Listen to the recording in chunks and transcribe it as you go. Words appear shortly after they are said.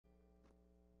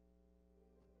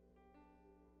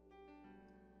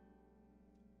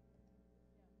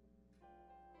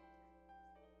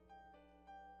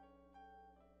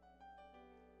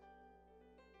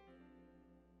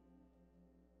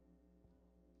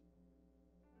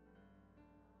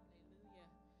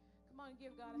and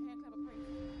give God a hand clap of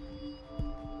praise?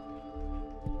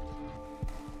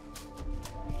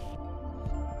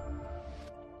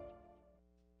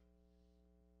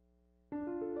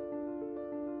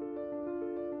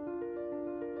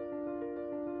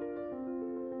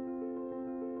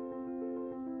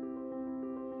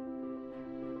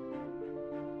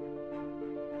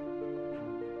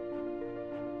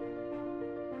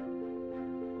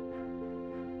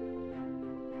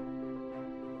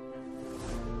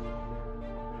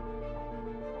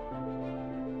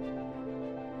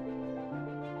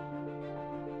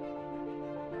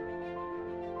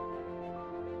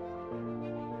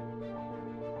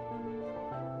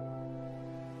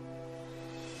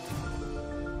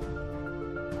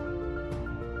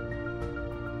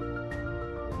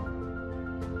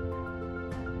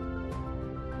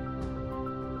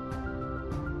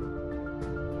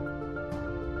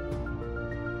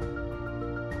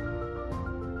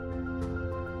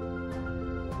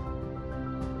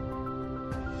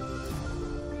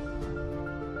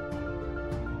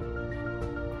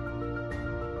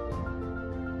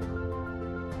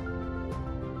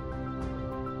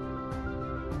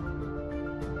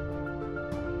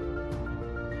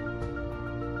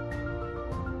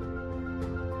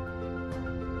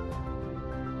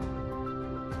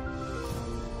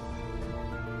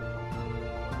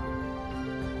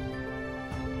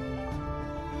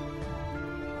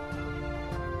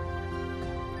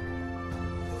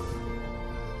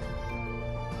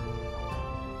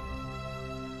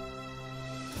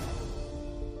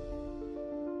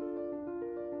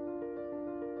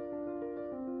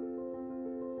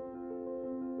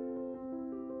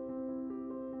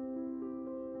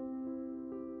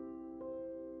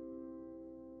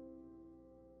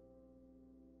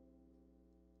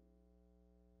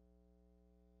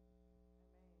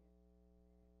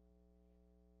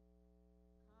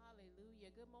 Hallelujah.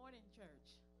 Good morning,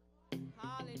 church.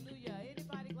 Hallelujah.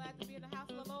 Anybody glad to be in the house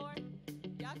of the Lord?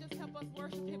 Y'all just help us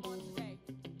worship him on today.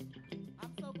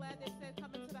 I'm so glad they said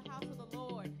come into the house of the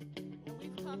Lord. And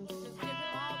we've come to just give him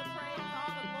all the praise,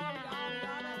 all the glory, all the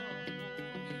honor.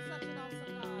 He's such an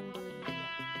awesome God.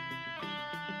 Hallelujah.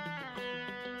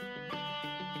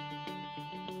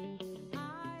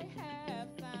 I have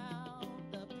found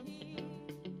the peace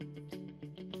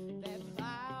that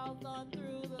plows on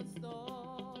through the storm.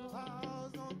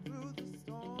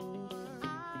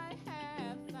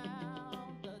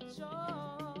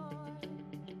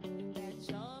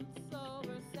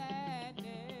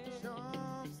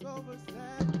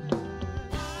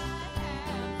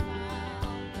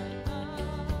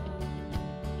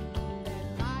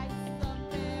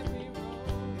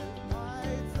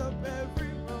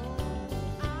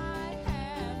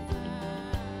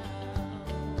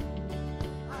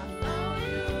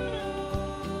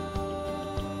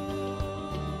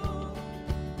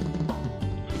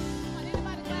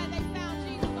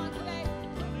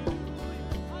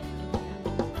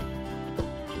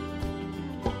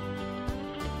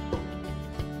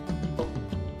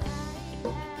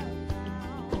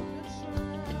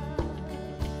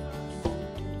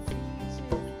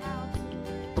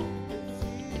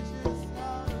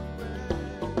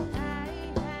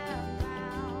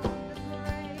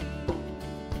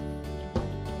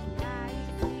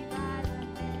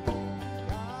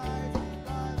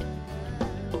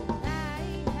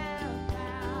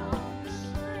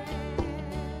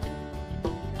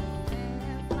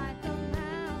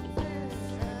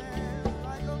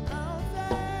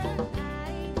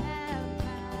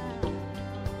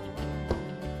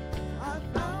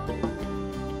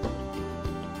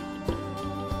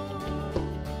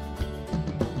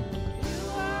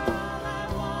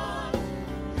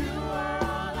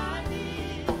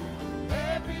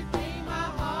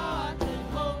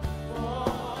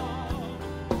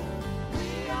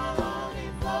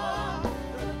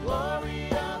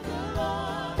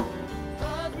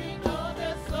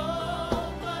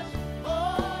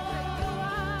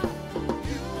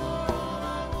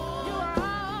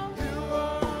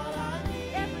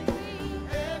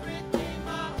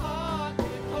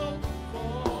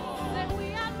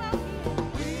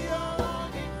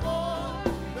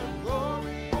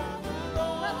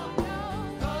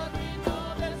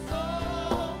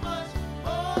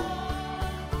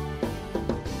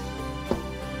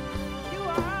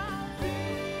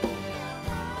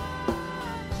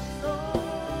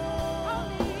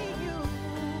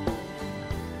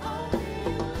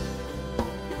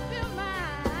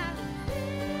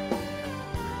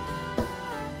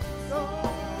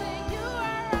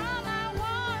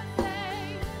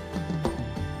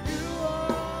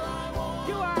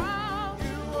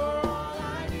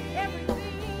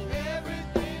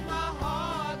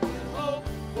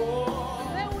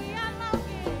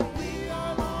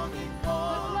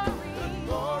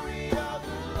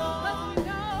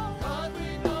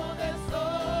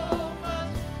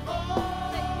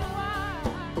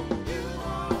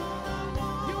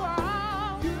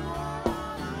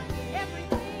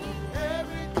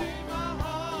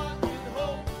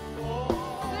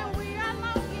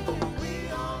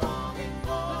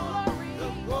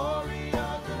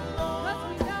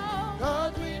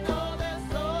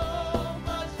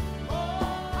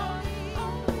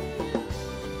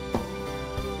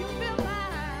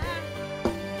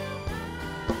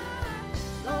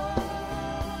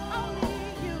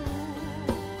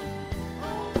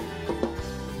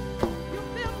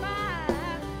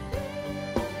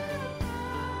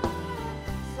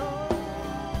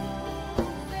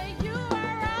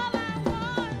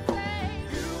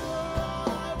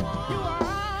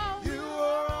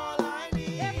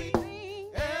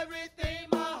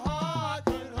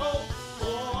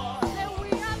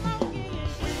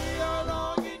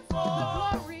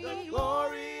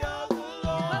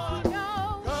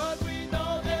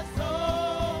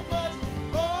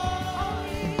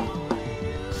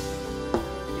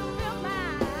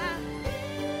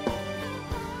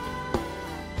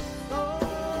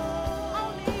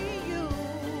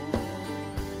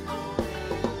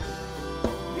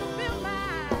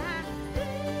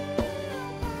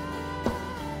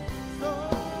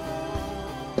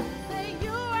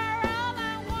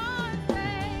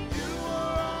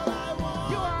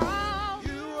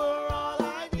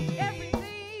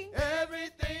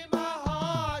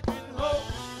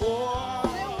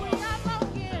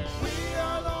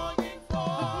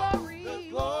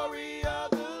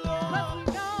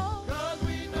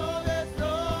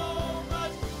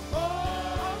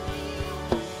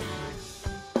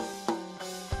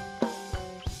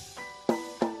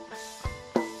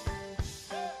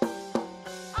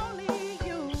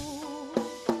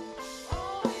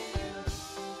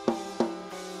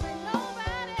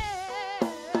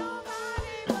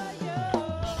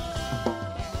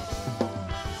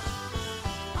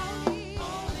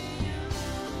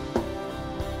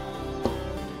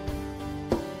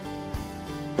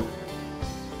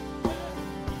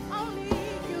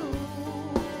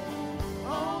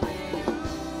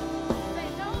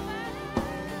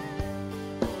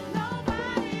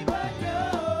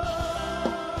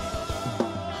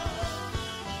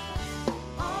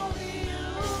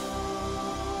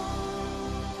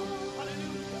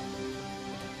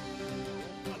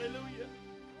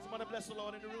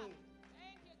 room.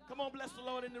 Come on, bless the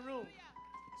Lord in the room.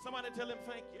 Somebody tell him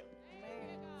thank you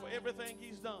for everything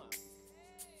he's done.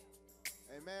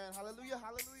 Amen. Hallelujah.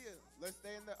 Hallelujah. Let's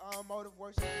stay in the mode of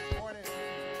worship this morning.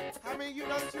 How many of you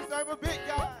know that you serve a big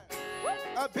God?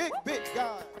 A big, big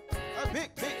God. A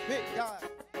big, big, big God.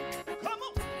 Come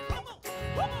on, come on,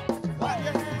 come on. Clap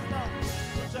your hands now.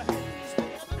 Put your hands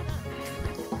together now.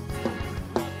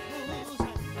 Not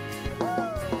losing.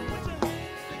 Put your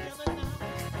hands together now.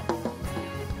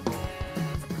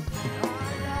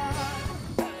 My God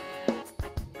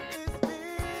is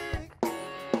big,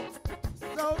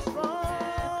 so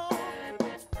strong,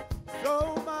 so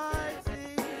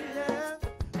mighty. Yeah.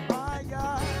 My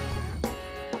God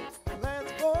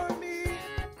plans for me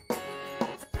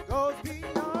goes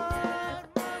beyond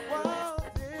my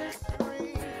wildest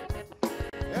dreams.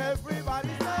 Everybody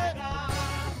say,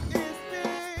 it's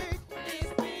big,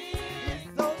 it's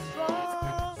so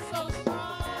strong,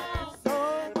 so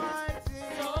mighty.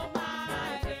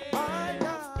 My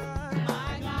God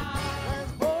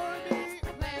plans for me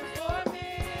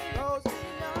goes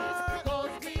beyond.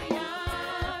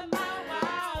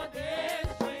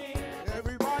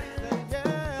 Everybody say,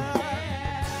 yeah,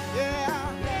 yeah,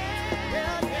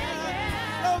 yeah,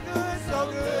 yeah. So good, so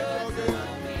good, so good.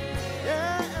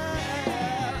 Yeah,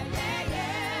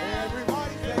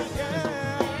 everybody say,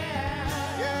 yeah,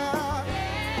 yeah,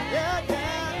 yeah,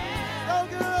 yeah. So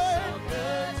good.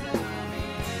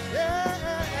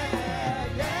 Yeah,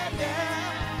 yeah,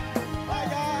 yeah. My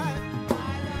God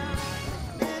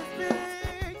is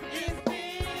big,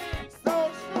 so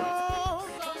strong,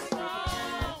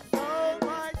 so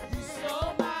mighty.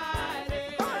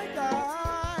 My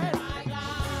God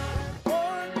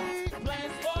for me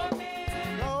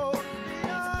goes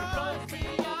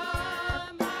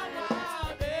beyond.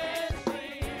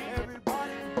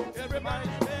 Everybody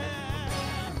say,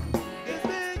 it's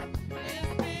big,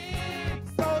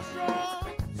 so strong,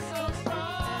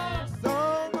 so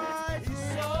mighty.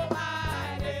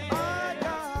 My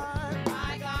God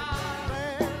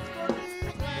plans for me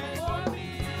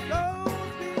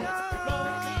goes beyond.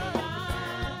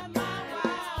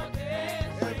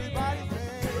 Everybody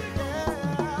say,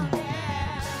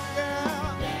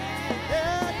 yeah,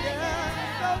 yeah,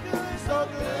 yeah. So good, so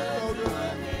good, so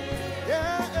good.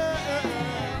 Yeah,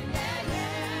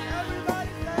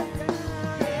 everybody say,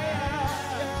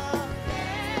 yeah,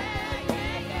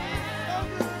 so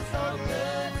good, so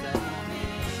good.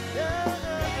 Yeah,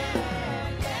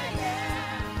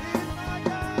 he's my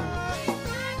God,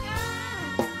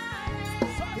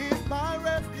 he's my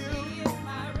refuge.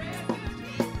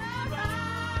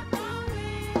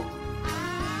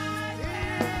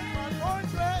 He's my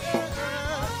fortress.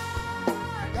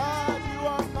 God, you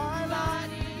are my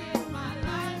life. He's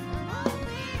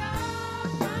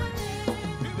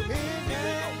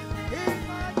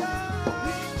my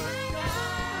God.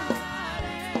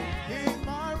 He's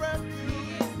my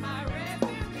refuge.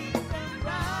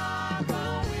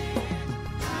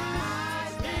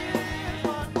 He's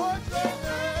my fortress.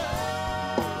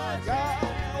 God,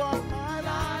 you are my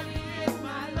life.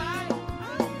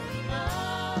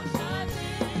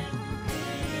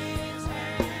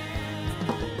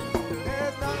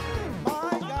 There's nothing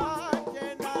my God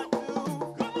cannot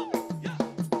do.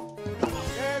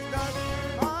 There's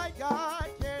nothing my God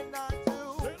cannot do.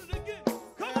 Say it again.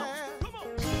 Come on, come on.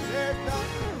 There's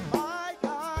nothing my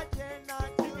God cannot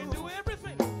He can do. do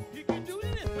everything. He can do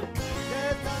anything.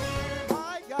 There's nothing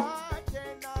my God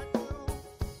cannot do.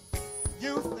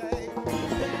 You say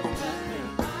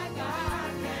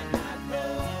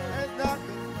there's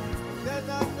nothing. There's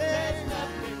nothing.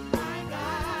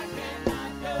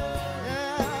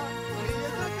 Yeah, He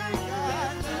is a good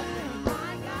God.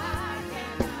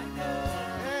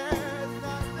 There's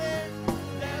nothing.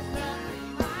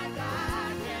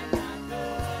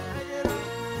 Take it up.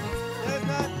 There's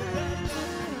nothing.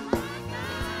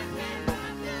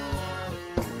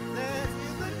 That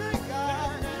He's a good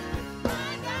God.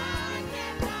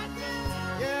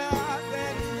 Yeah,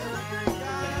 that He is a good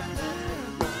God.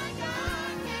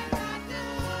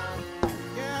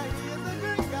 Yeah, He is a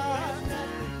good God.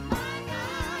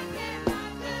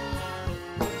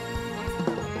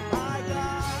 My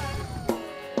God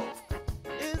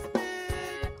is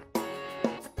big,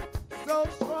 so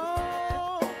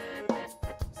strong,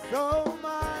 so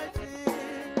mighty.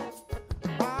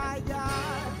 My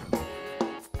God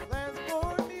plans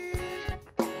for me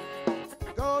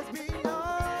goes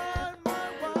beyond my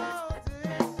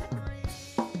wildest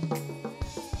dreams.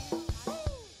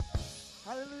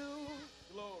 Hallelujah.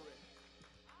 Glory.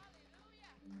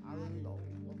 Hallelujah.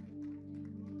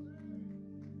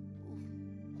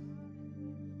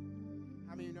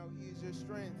 How many know He is your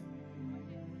strength?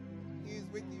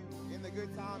 with you in the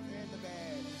good times and the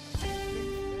bad.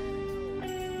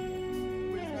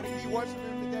 We're just going to keep worshiping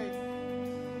him today.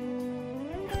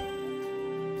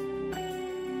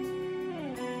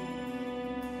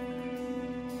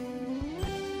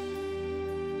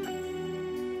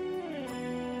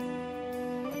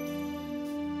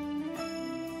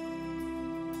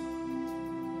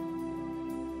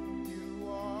 You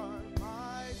are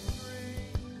my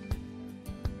strength,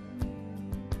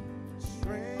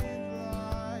 strength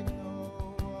like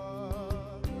no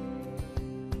other,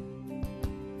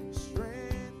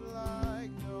 strength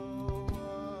like no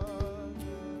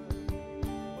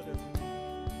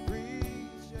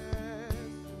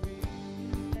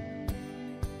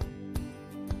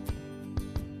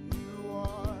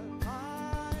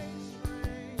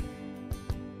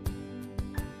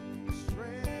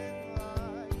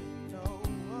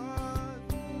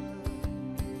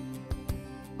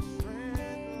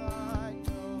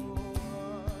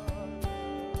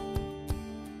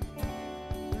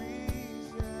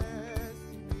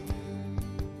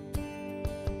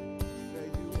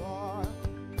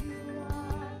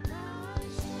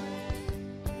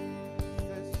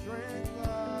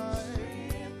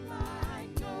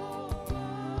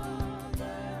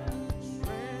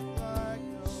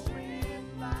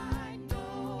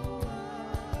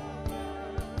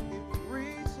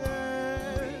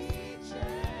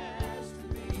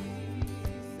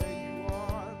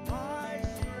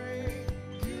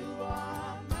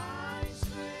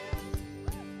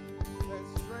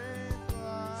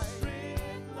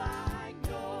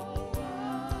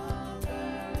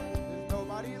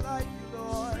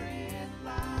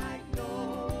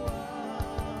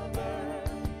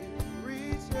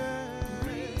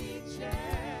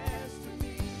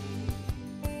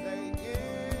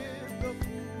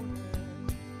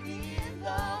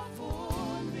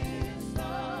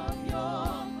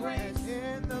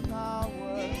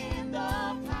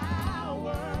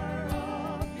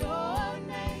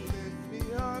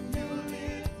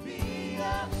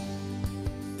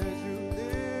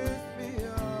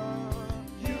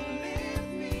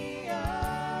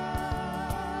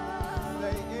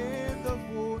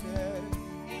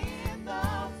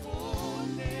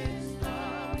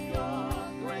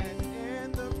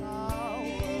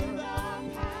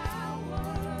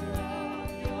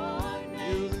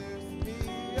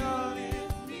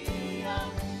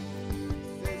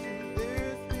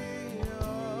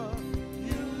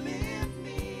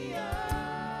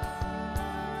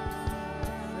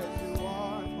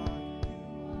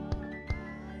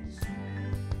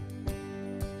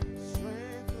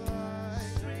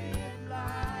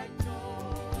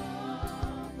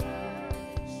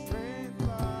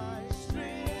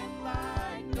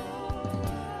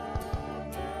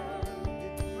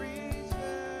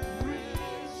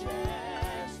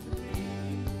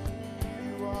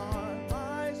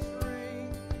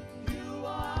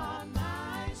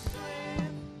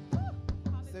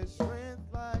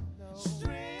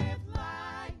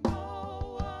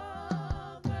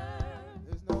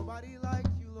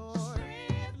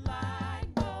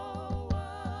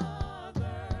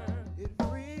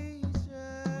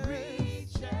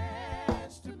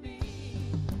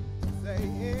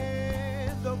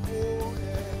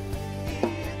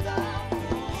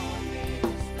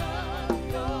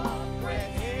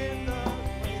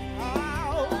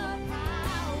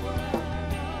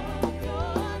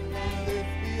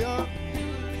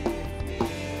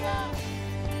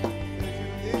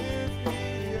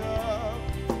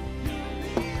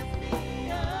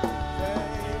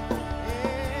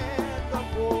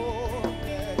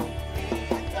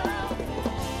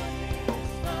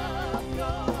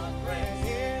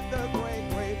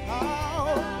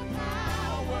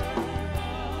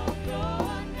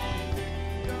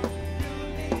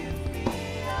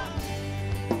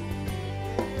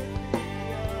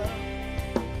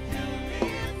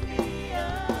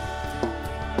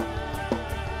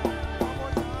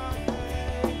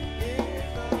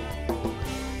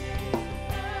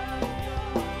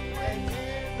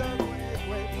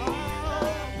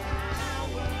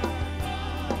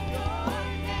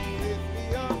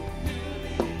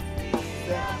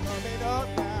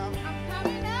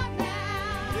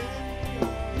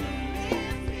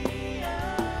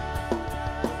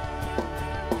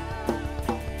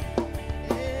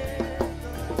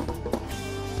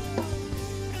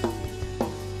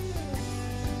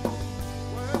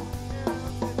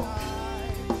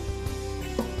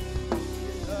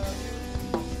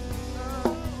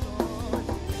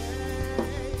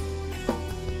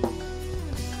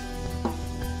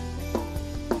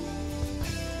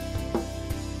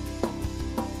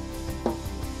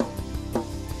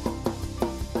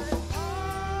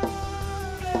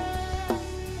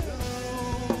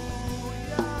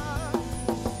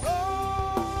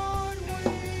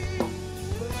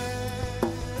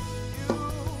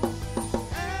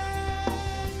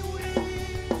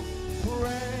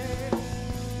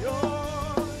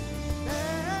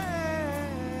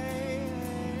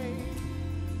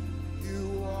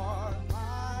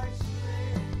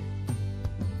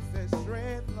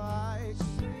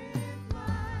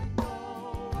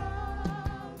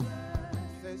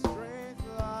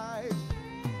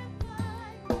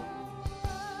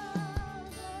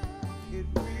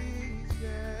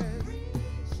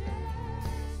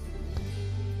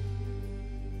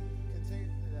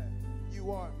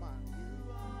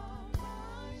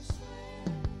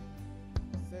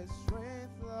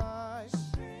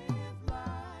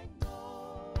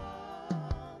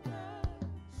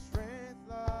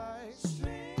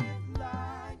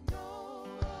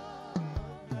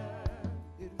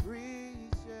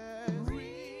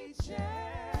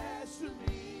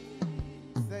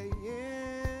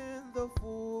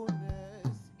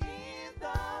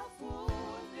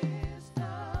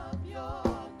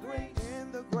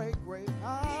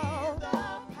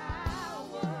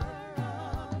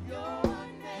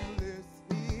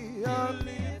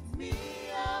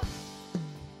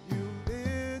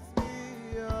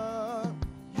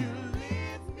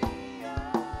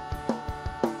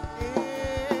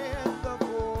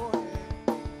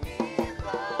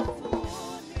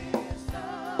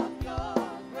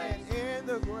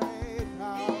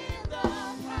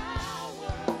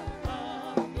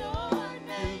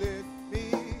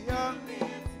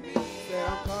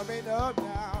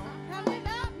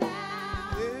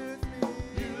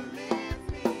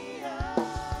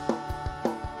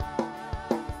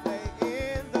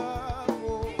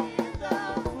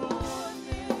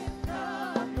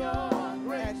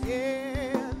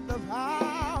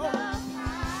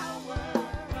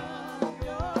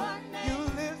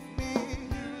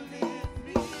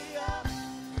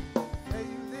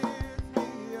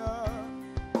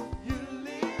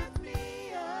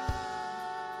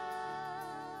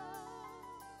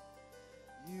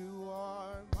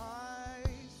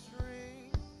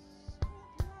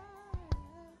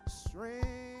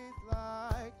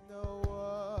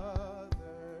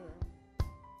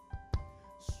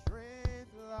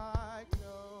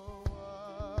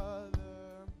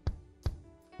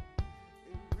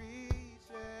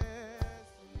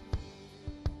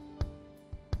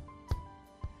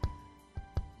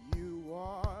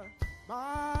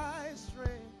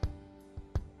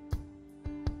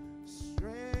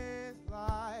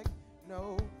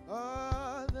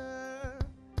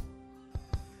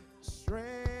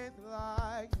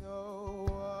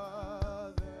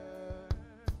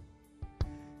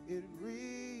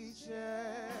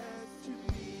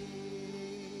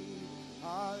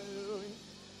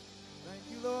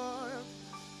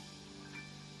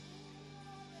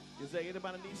Is there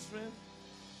anybody need strength?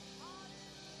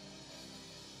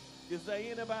 Is there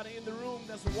anybody in the room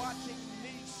that's watching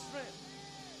need strength?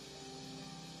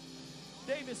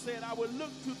 David said, I will look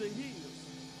to the hills,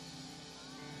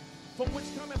 from which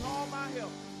cometh all my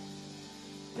help.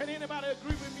 Can anybody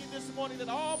agree with me this morning that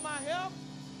all my help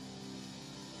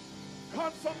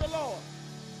comes from the Lord?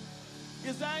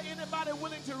 Is there anybody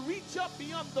willing to reach up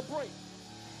beyond the break?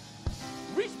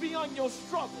 Reach beyond your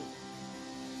struggle.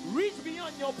 Reach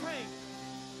beyond your pain.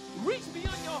 Reach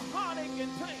beyond your heartache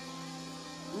and pain.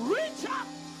 Reach up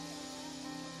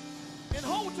and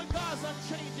hold to God's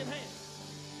unchanging hand.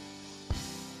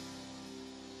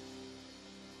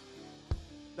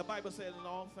 The Bible says in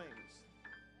all things,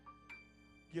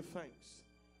 give thanks.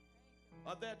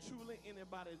 Are there truly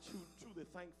anybody truly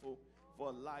thankful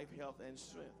for life, health, and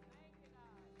strength?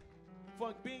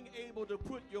 For being able to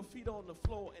put your feet on the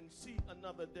floor and see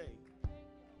another day?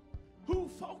 Who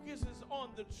focuses on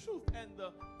the truth and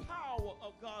the power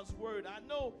of God's word? I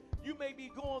know you may be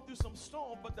going through some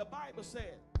storm, but the Bible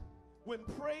said, when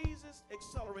praises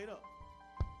accelerate up,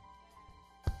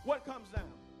 what comes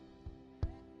down?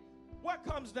 What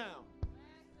comes down?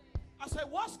 I said,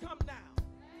 what's come down?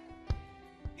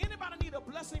 Anybody need a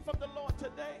blessing from the Lord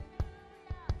today?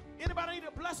 Anybody need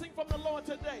a blessing from the Lord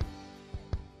today?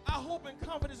 Our hope and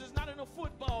confidence is not in a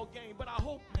football game, but our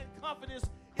hope and confidence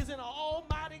is in an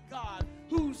almighty God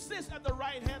who sits at the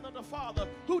right hand of the Father,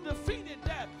 who defeated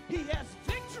death. He has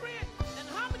victory. And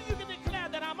how many of you can declare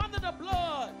that I'm under the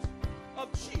blood of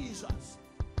Jesus?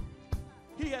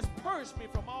 He has purged me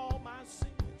from all my sins.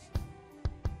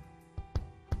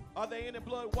 Are there any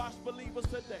blood-washed believers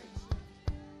today?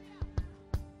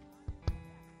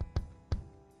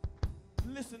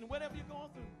 Listen, whatever you're going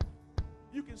through,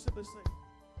 you can simply sing.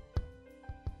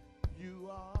 You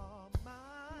are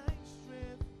my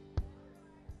strength,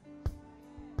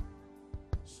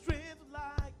 strength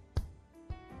like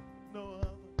no other,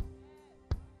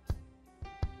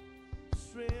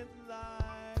 strength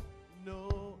like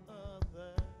no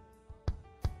other,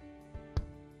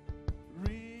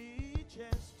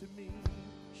 reaches to me.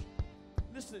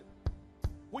 Listen,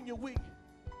 when you're weak,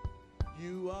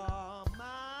 you are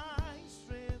my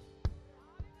strength,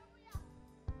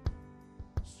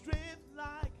 strength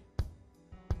like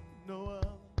no other.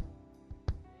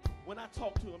 When I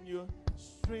talk to him, you're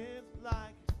strength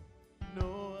like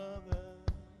no other.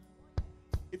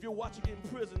 If you're watching in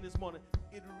prison this morning,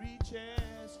 it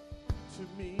reaches to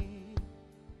me.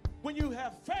 When you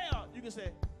have failed, you can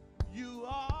say, you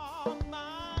are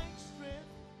my strength.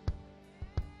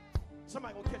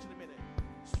 Somebody gonna catch it in a minute.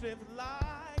 Strength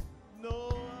like no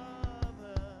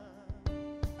other.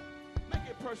 Make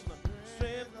it personal.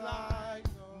 Strength like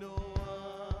no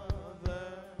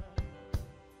other.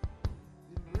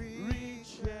 It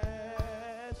reaches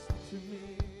to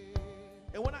me.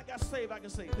 And when I got saved, I can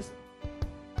say, listen.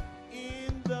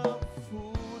 In the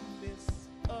fullness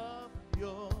of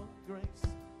your grace,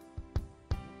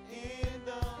 in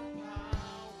the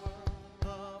power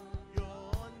of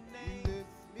your name,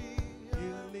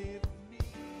 you lift me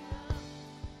up.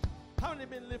 How many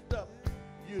been lifted up?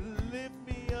 You lift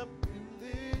me up. You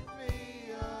lift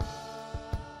me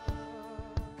up.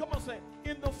 Come on, say,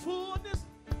 in the fullness.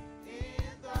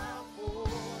 In the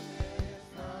fullness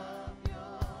of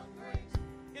your grace.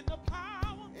 In the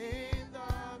power. In the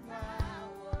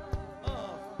power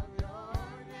of your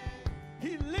name.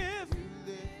 He lives. You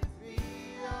lift me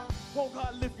up. Won't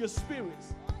God lift your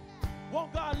spirits?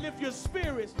 Won't God lift your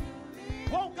spirits?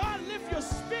 Won't God lift your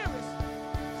spirits?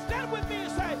 Stand with me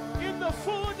and say, in the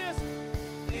fullness.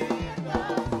 In the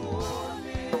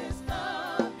fullness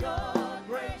of your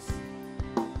grace.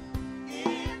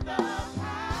 In the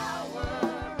power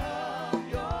of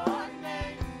your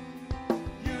name.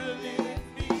 You lift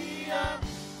me up.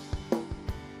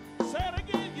 Say it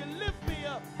again, you lift me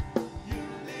up. You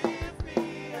lift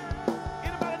me up.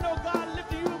 Anybody know God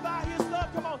lifted you by his love?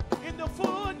 Come on, in the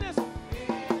fullness.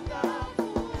 In the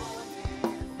fullness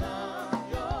of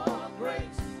your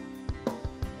grace.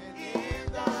 In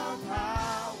the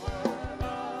power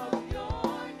of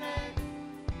your name.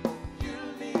 You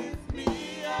lift me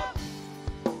up.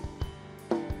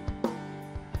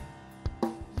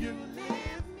 You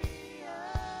lift me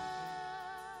up.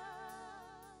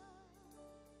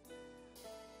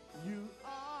 You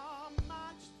are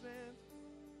my strength,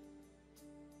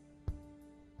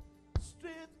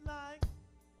 strength like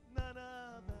none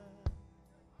other,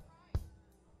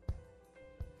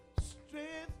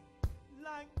 strength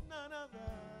like none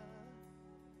other,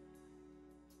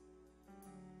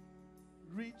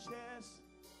 reaches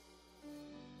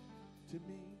to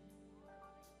me.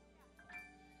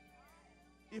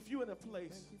 If you're in a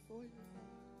place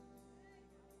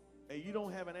and you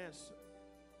don't have an answer.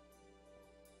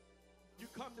 You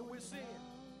come to wit's end,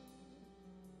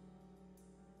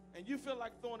 and you feel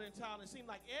like throwing in the towel, and it seems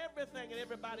like everything and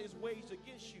everybody is waged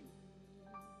against you.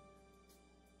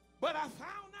 But I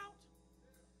found out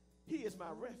He is my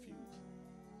refuge.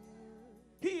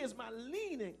 He is my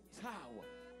leaning tower.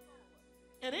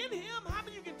 And in Him, how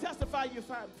many of you can testify you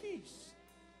find peace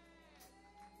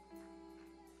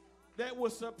that will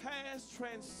surpass,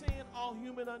 transcend all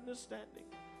human understanding?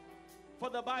 For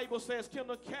the Bible says,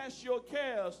 Kendall, cast your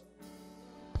cares.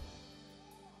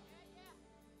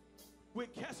 We're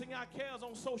casting our cares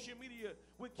on social media.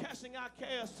 We're casting our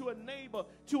cares to a neighbor,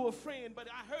 to a friend. But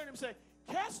I heard Him say,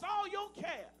 cast all your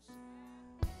cares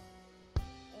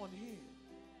on Him.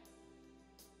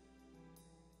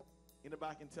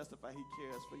 Anybody can testify He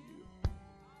cares for you.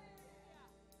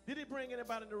 Did He bring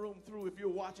anybody in the room through if you're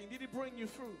watching? Did He bring you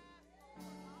through?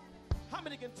 How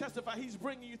many can testify He's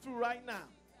bringing you through right now?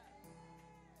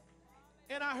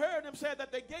 And I heard Him say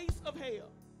that the gates of hell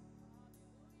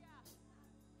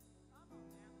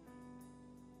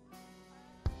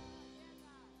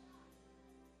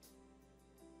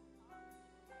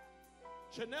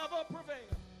should never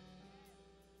prevail.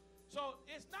 So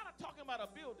it's not talking about a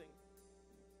building,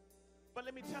 but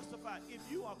let me testify, if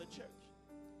you are the church,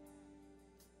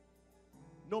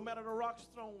 no matter the rocks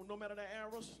thrown, no matter the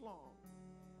arrows slung,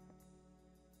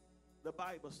 the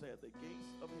Bible said the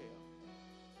gates of hell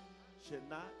should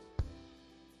not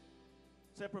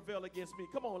prevail against me.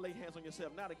 Come on, lay hands on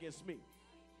yourself, not against me.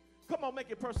 Come on,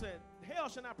 make it personal. Hell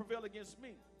shall not prevail against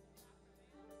me.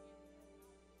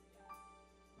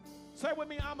 Say with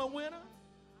me, I'm a winner.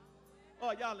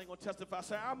 Oh, y'all ain't going to testify.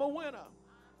 Say, I'm a winner.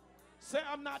 Say,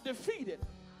 I'm not defeated,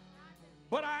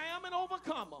 but I am an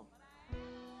overcomer.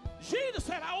 Jesus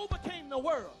said, I overcame the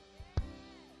world.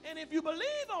 And if you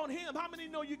believe on Him, how many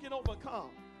know you can overcome?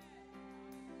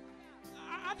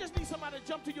 I just need somebody to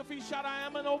jump to your feet, shout, I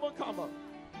am an overcomer.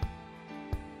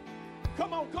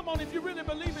 Come on, if you really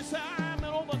believe it, say, I am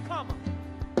an overcomer.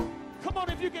 Come on,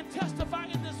 if you can testify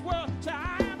in this world, say,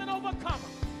 I am an overcomer.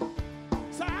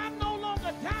 Say, I'm no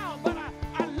longer down, but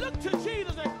I look to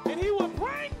Jesus and He will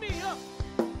bring me up.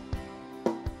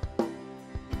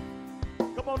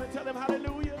 Come on and tell Him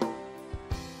hallelujah.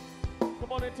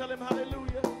 Come on and tell Him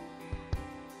hallelujah.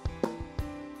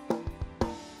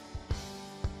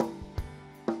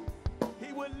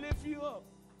 He will lift you up.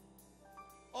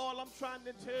 All I'm trying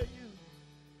to tell you,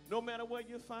 no matter where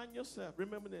you find yourself,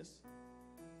 remember this.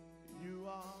 You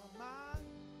are my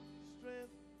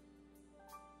strength.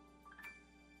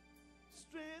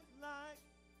 Strength like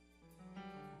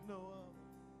no other.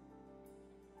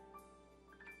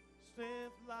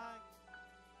 Strength like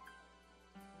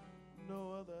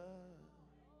no other.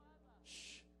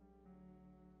 Shh.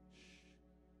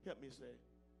 Shh. Help me say.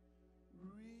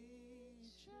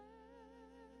 Reaches to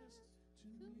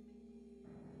me.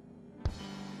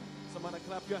 Somebody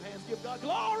clap your hands. Give God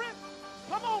glory.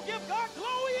 Come on, give God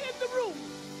glory in the room.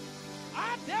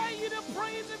 I dare you to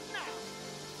praise Him now.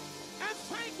 And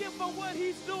thank Him for what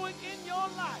He's doing in your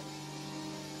life.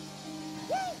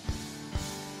 Woo!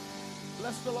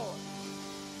 Bless the Lord.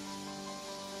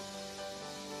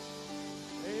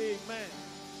 Amen.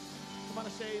 Somebody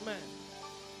say amen.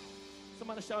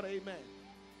 Somebody shout amen.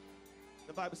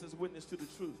 The Bible says witness to the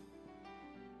truth.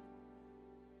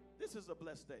 This is a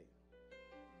blessed day.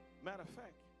 Matter of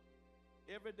fact,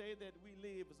 every day that we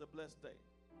live is a blessed day.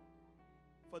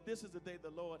 For this is the day the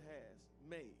Lord has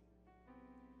made.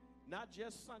 Not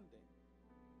just Sunday,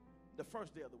 the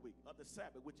first day of the week, or the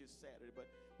Sabbath, which is Saturday. But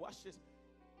watch this.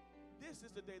 This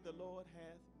is the day the Lord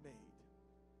hath made.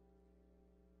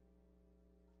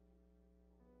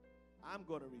 I'm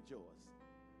going to rejoice.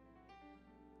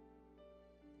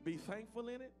 Be thankful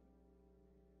in it.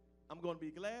 I'm going to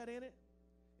be glad in it.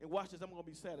 And watch this, I'm going to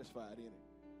be satisfied in it.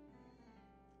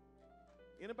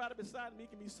 Anybody beside me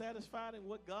can be satisfied in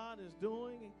what God is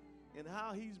doing and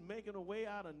how He's making a way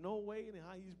out of no way and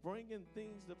how He's bringing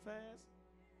things to pass?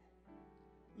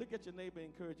 Look at your neighbor and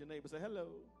encourage your neighbor. Say, hello.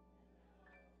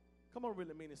 Come on,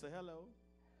 really mean it. Say, hello.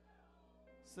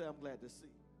 Say, I'm glad to see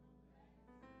you.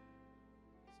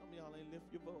 Some of y'all ain't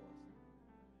lift your voice.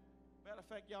 Matter of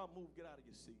fact, y'all move, get out of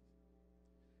your seat.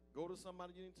 Go to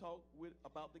somebody you didn't talk with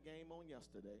about the game on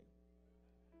yesterday.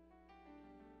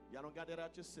 Y'all don't got that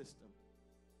out your system.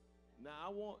 Now, I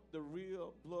want the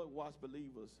real blood-washed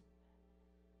believers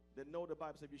that know the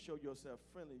Bible says if you show yourself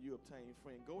friendly, you obtain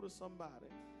friend. Go to somebody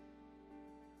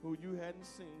who you hadn't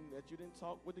seen, that you didn't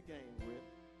talk with the game with,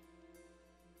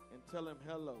 and tell him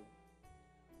hello.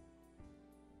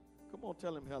 Come on,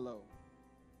 tell him hello.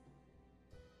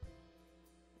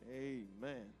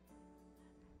 Amen.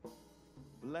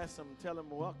 Bless them. Tell them,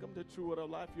 welcome to True Word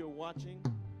of Life. You're watching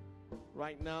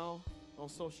right now on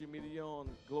social media on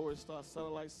Glory Star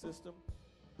Satellite System.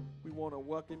 We want to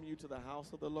welcome you to the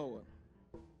house of the Lord.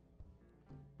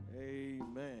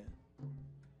 Amen.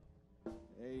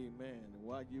 Amen. And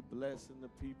while you blessing the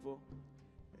people,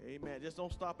 amen. Just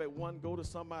don't stop at one. Go to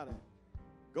somebody.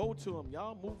 Go to them.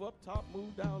 Y'all move up top,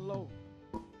 move down low.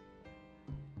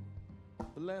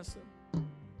 Bless them.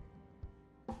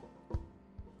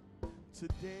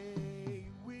 Today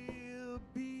will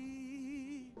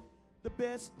be the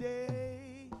best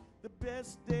day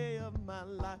of my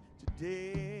life.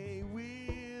 Today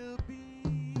will be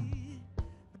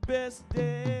the best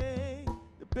day,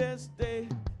 the best day.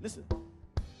 Listen,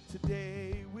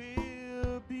 today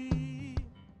will be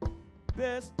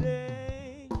best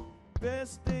day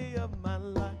of my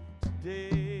life.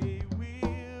 Today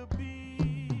will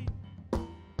be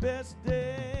best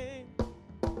day.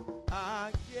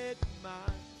 I get my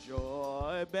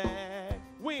joy back.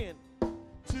 When?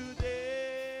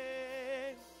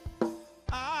 Today.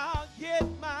 I'll get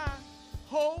my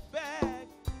hope back.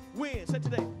 When? Say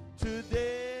today.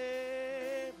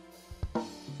 Today.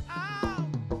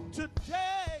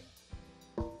 Today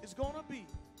is going to be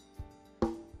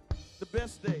the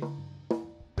best day.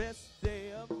 Best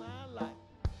day of my life.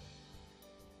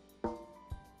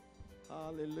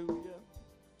 Hallelujah.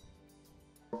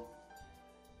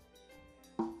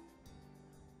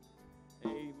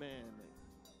 Amen.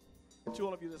 To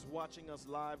all of you that's watching us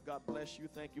live, God bless you.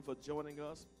 Thank you for joining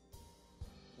us.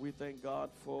 We thank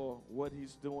God for what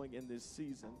he's doing in this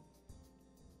season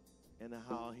and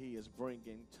how he is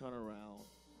bringing turnaround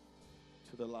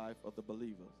to the life of the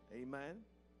believers. Amen.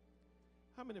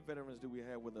 How many veterans do we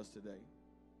have with us today?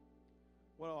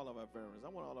 What are all of our veterans? I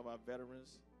want all of our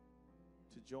veterans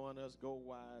to join us. Go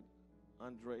wide,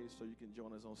 Andre, so you can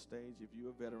join us on stage. If you're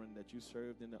a veteran that you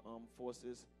served in the armed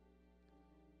forces,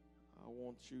 I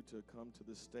want you to come to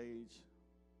the stage.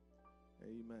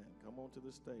 Amen. Come on to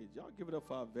the stage. Y'all give it up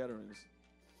for our veterans.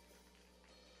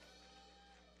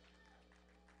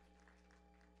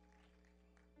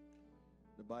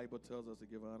 The Bible tells us to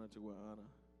give honor to where honor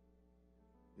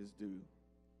is due.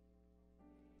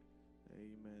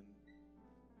 Amen.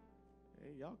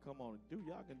 Hey, y'all come on.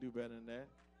 Y'all can do better than that.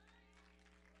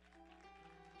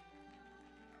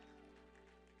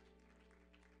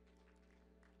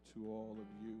 To all of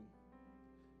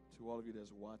you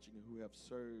that's watching and who have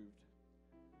served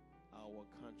our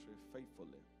country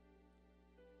faithfully,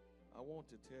 I want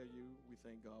to tell you, we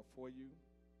thank God for you.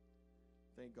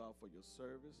 Thank God for your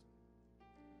service.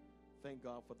 Thank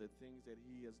God for the things that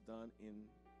he has done in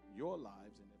your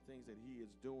lives and the things that he is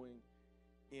doing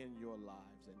in your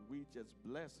lives. And we just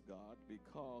bless God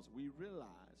because we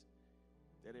realize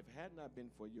that if it had not been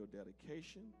for your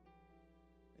dedication,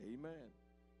 amen,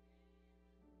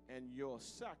 and your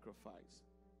sacrifice,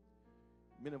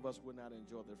 many of us would not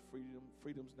enjoy the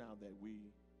freedoms now that we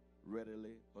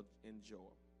readily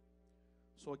enjoy.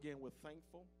 So again, we're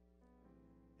thankful,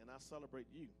 and I celebrate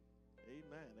you.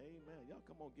 Amen, amen. Y'all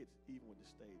come on, get even with the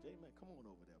stage. Amen. Come on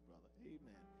over there, brother.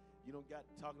 Amen. You don't got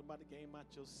talking about the game out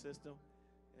your system.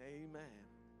 Amen.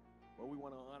 Well, we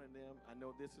want to honor them. I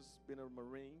know this has been a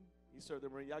Marine. He served the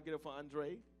Marine. Y'all get it for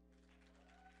Andre.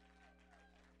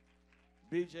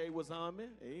 BJ was Army.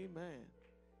 Amen.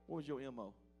 What was your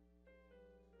MO?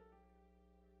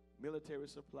 Military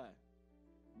supply.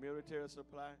 Military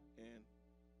supply and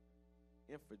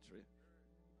infantry.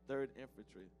 3rd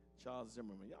Infantry. Charles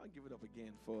Zimmerman. Y'all give it up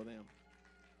again for them.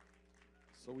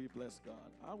 So we bless God.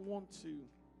 I want to,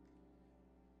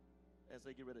 as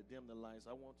they get ready to dim the lights,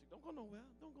 I want to, don't go nowhere.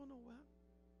 Don't go nowhere.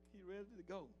 He ready to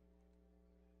go.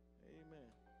 Amen.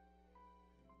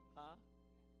 Huh?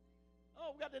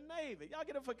 Oh, we got the Navy. Y'all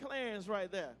get it for Clarence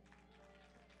right there.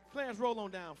 Clarence, roll on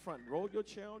down front. Roll your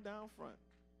chair on down front.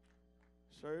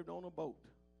 Served on a boat.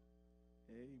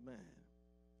 Amen.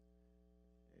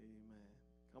 Amen.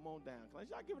 Come on down,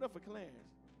 Clarence. Y'all give it up for Clarence.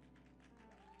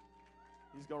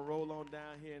 He's going to roll on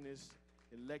down here in his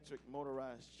electric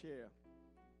motorized chair.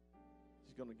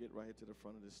 He's going to get right here to the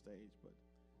front of the stage. But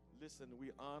listen,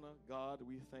 we honor God.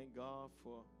 We thank God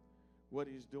for what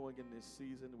he's doing in this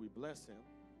season. We bless him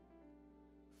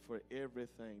for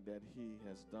everything that he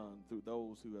has done through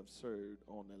those who have served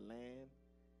on the land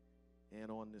and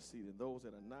on the sea. And those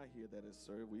that are not here that have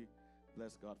served, we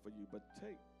bless God for you. But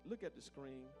look at the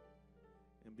screen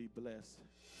and be blessed.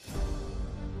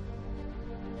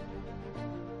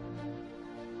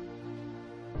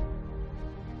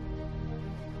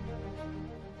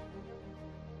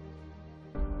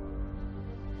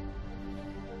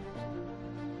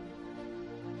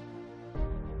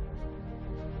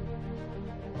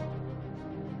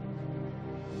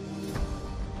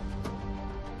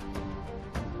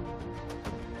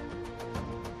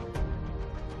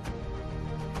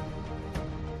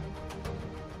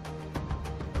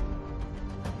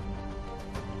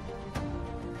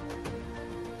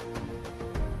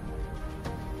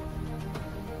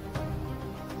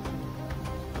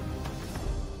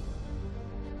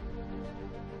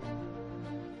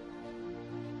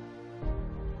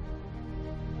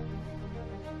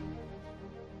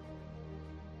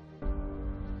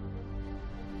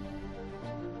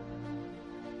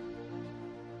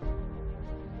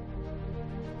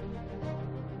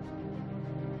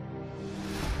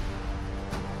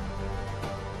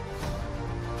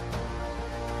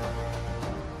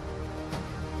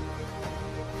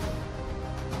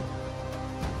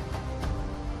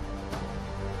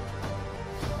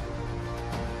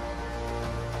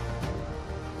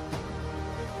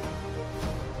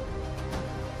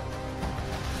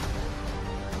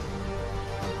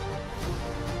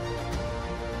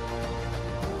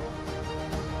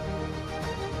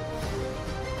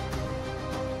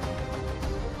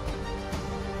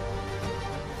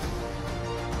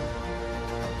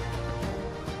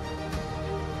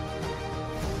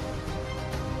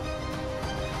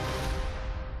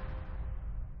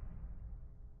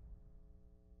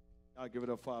 I'll give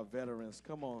it up for our veterans.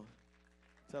 Come on.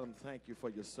 Tell them thank you for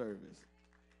your service.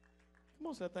 Come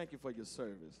on, say thank you for your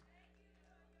service.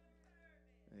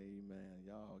 Amen.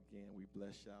 Y'all, again, we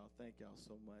bless y'all. Thank y'all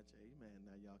so much. Amen.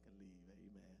 Now y'all can leave.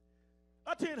 Amen.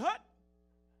 Attend hut.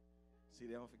 See,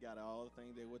 they don't forget all the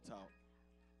things they were taught.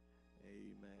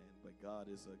 Amen. But God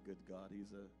is a good God.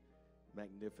 He's a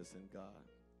magnificent God.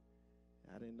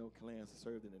 I didn't know Clarence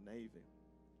served in the Navy.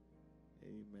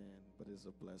 Amen. But it's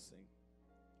a blessing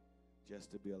just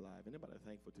to be alive. Anybody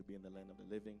thankful to be in the land of the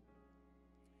living?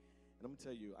 And I'm going to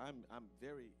tell you, I'm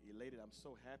very elated. I'm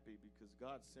so happy because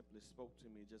God simply spoke to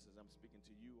me just as I'm speaking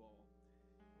to you all.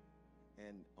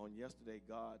 And on yesterday,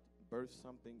 God birthed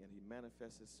something and he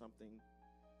manifested something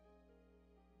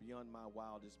beyond my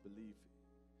wildest belief.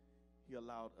 He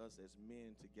allowed us as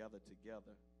men to gather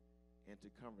together and to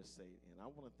conversate. And I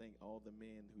want to thank all the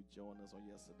men who joined us on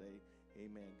yesterday.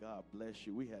 Amen. God bless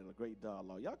you. We had a great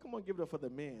dialogue. Y'all come on, give it up for the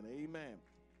men. Amen.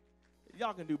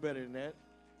 Y'all can do better than that.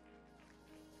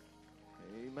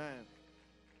 Amen.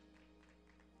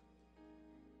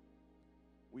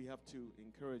 We have to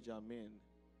encourage our men,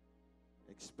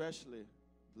 especially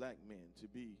black men, to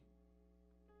be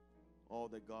all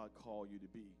that God called you to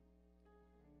be.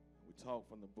 We talk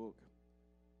from the book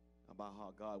about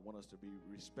how God wants us to be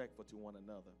respectful to one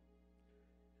another.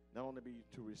 Not only be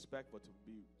too respectful to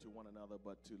be to one another,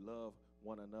 but to love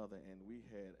one another. And we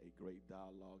had a great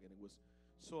dialogue, and it was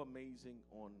so amazing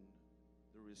on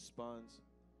the response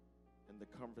and the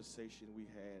conversation we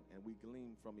had, and we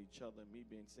gleaned from each other. Me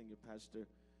being senior pastor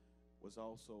was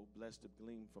also blessed to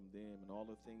glean from them and all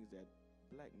the things that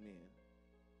black men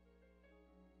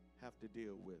have to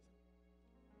deal with.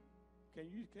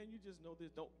 Can you just know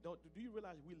this? Do you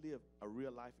realize we live a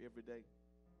real life every day?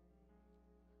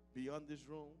 Beyond this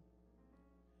room,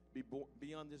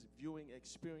 beyond this viewing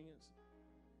experience?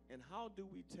 And how do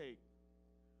we take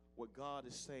what God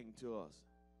is saying to us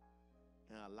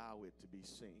and allow it to be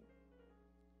seen?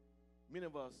 Many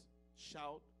of us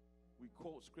shout, we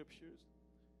quote scriptures,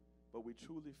 but we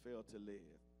truly fail to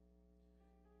live.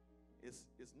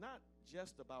 It's not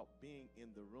just about being in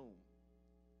the room.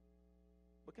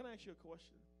 But can I ask you a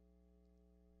question?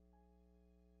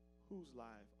 Whose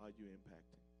life are you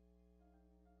impacting?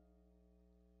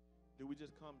 Do we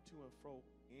just come to and fro,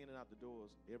 in and out the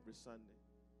doors every Sunday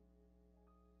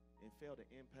and fail to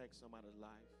impact somebody's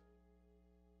life?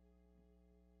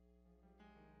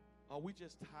 Are we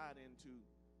just tied into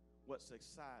what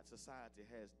society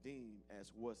has deemed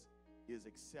as what is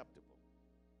acceptable?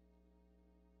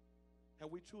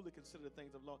 Have we truly considered the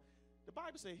things of the Lord? The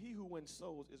Bible says he who wins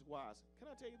souls is wise. Can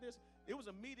I tell you this? It was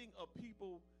a meeting of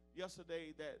people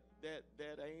yesterday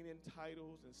that ain't in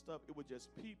titles and stuff. It was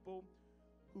just people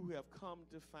who have come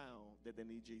to found that they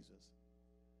need Jesus.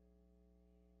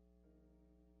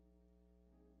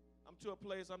 I'm to a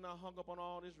place I'm not hung up on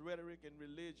all this rhetoric and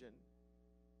religion.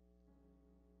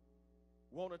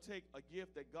 Want to take a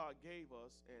gift that God gave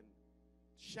us and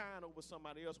shine over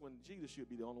somebody else when Jesus should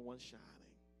be the only one shining.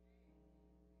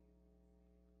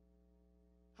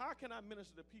 How can I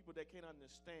minister to people that can't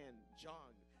understand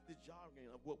the jargon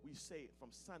of what we say from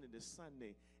Sunday to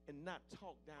Sunday and not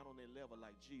talk down on their level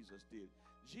like Jesus did?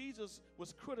 Jesus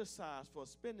was criticized for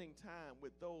spending time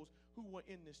with those who were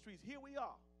in the streets. Here we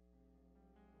are.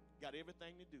 Got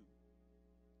everything to do.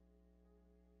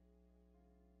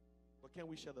 But can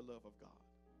we share the love of God?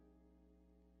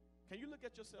 Can you look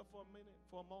at yourself for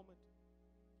a moment?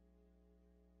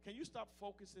 Can you stop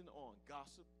focusing on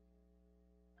gossip?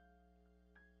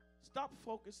 Stop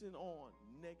focusing on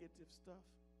negative stuff.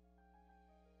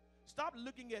 Stop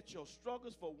looking at your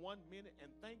struggles for 1 minute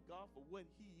and thank God for what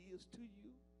he is to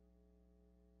you.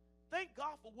 Thank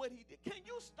God for what he did. Can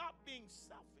you stop being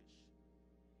selfish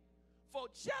for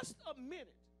just a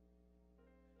minute?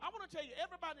 I want to tell you,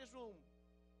 everybody in this room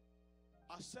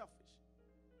are selfish.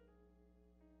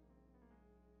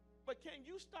 But can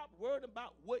you stop worrying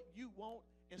about what you want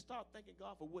and start thanking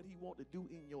God for what he wants to do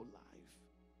in your life?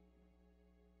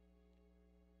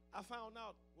 I found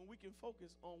out when we can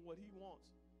focus on what he wants,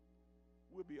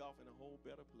 we'll be off in a whole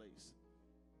better place.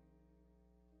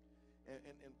 And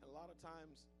a lot of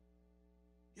times,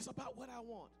 it's about what I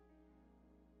want.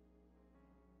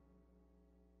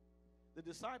 The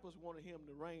disciples wanted him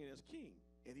to reign as king,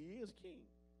 and he is king.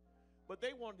 But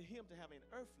they wanted him to have an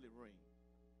earthly reign.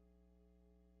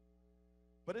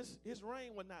 But his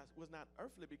reign was not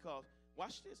earthly because,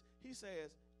 watch this, he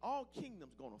says, all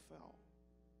kingdoms going to fall.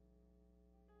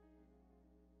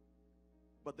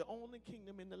 But the only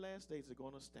kingdom in the last days that are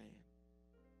going to stand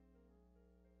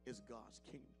is God's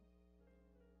kingdom.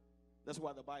 That's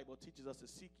why the Bible teaches us to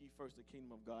seek ye first the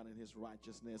kingdom of God and his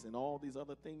righteousness, and all these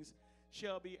other things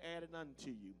shall be added unto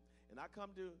you. And I come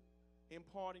to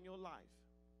impart in your life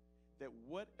that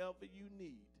whatever you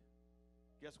need,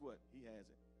 guess what? He has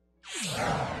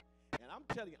it. And I'm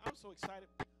telling you, I'm so excited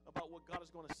about what God is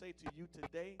going to say to you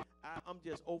today. I'm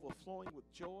just overflowing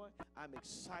with joy. I'm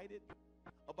excited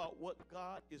about what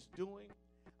God is doing.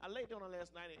 I laid down on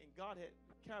last night, and God had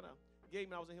kind of gave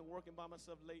me, I was in here working by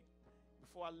myself late.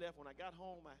 Before I left, when I got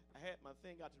home, I had my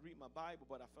thing out to read my Bible,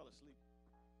 but I fell asleep.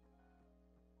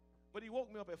 But he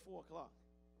woke me up at 4 o'clock,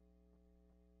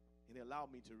 and he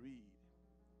allowed me to read.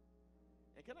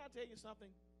 And can I tell you something?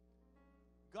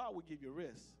 God will give you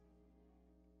rest.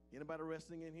 Anybody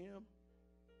resting in him?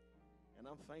 And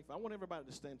I'm thankful. I want everybody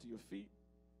to stand to your feet.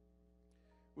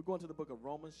 We're going to the book of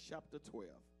Romans chapter 12.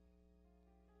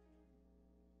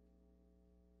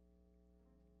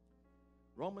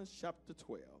 Romans chapter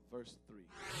 12, verse 3.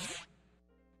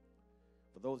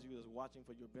 For those of you that's watching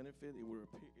for your benefit, it will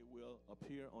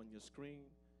appear on your screen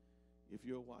if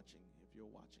you're watching. And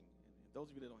those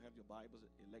of you that don't have your Bibles,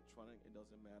 electronic, it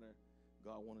doesn't matter.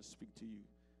 God wants to speak to you.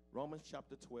 Romans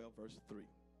chapter 12, verse 3.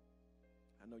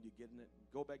 I know you're getting it.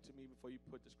 Go back to me before you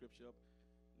put the scripture up.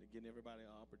 And getting everybody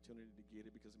an opportunity to get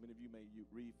it, because many of you may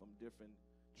read from different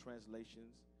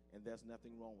translations, and there's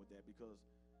nothing wrong with that, because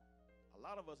a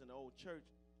lot of us in the old church,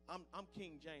 I'm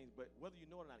King James, but whether you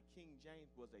know it or not, King James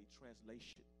was a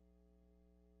translation.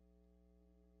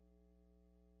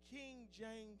 King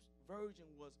James Version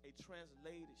was a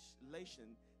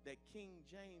translation that King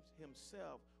James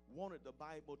himself wanted the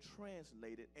Bible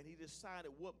translated, and he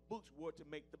decided what books were to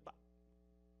make the Bible.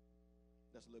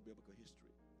 That's a little biblical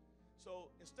history.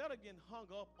 So instead of getting hung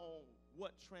up on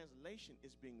what translation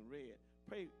is being read,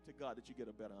 pray to God that you get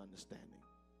a better understanding.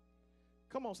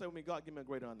 Come on, say with me, God, give me a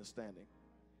greater understanding.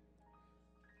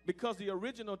 Because the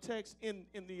original text in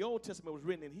the Old Testament was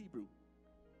written in Hebrew.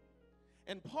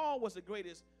 And Paul was the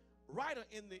greatest writer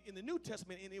in the New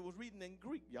Testament, and it was written in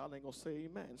Greek. Y'all ain't going to say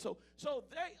amen. So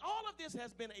all of this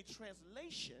has been a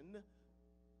translation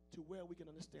to where we can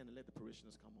understand, and let the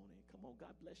parishioners come on in. Come on,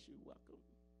 God bless you. Welcome.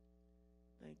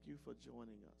 Thank you for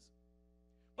joining us.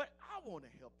 But I want to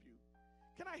help you.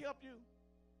 Can I help you?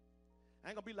 I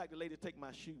ain't going to be like the lady take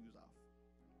my shoes off.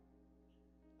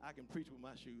 I can preach with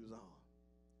my shoes on.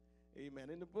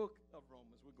 Amen. In the book of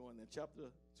Romans, we're going to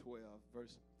chapter 12,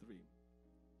 verse 3.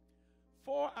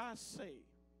 For I say,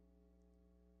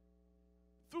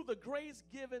 through the grace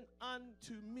given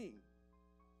unto me,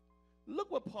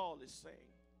 look what Paul is saying.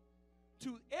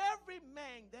 To every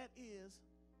man that is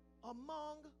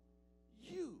among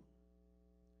you,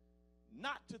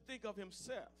 not to think of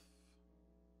himself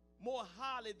more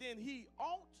highly than he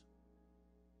ought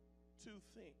to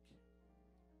think,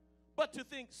 but to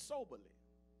think soberly,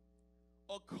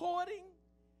 according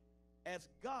as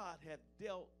God hath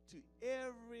dealt to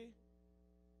every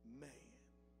man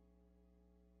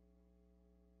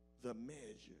the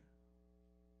measure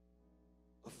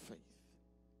of faith.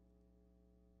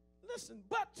 Listen,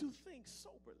 but to think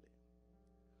soberly,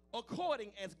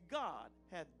 according as God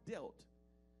hath dealt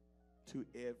to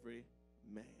every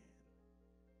man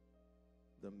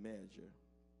the measure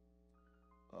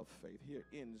of faith. Here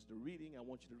ends the reading. I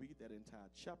want you to read that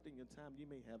entire chapter. In your time, you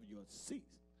may have your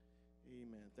seats.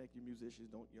 Amen. Thank you, musicians.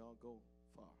 Don't y'all go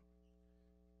far.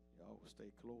 Y'all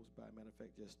stay close by. Matter of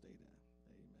fact, just stay there.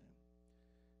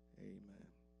 Amen. Amen.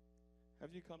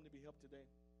 Have you come to be helped today?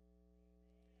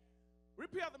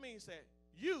 Repeat after me and say,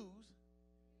 use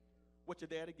what your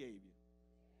daddy gave you.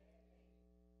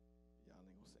 Y'all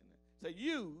ain't gonna say that. Say,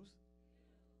 use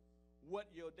what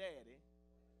your daddy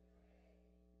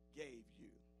gave you.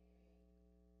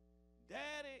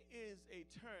 Daddy is a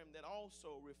term that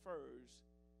also refers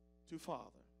to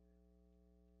father.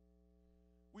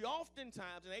 We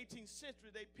oftentimes in the 18th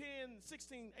century,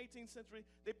 18th century,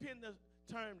 they penned the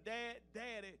term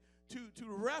daddy to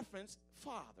reference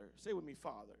father. Say with me,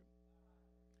 father.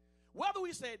 Whether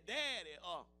we say daddy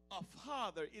or a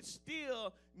father, it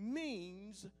still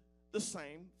means the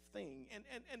same thing.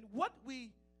 And what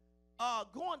we are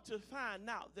going to find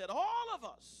out that all of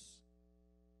us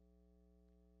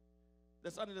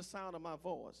that's under the sound of my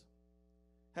voice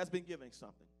has been given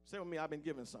something. Say with me, I've been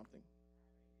given something.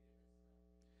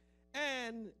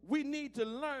 And we need to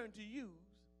learn to use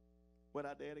what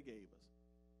our daddy gave us.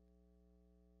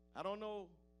 I don't know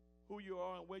who you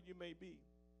are and where you may be.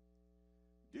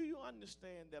 Do you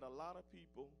understand that a lot of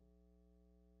people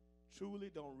truly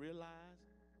don't realize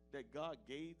that God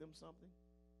gave them something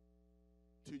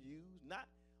to use? Not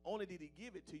only did he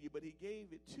give it to you, but he gave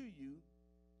it to you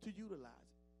to utilize it.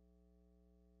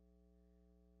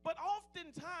 But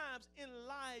oftentimes in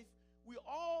life, we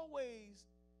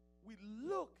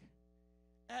look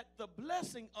at the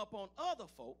blessing upon other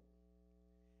folk,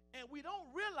 and we don't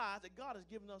realize that God has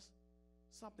given us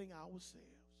something ourselves.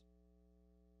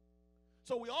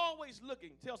 So we're always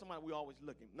looking. Tell somebody we're always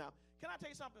looking. Now, can I tell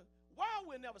you something? Why are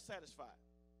we never satisfied?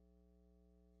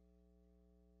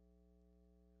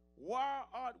 Why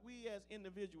aren't we as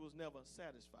individuals never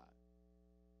satisfied?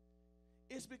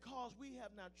 It's because we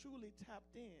have not truly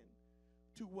tapped in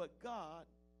to what God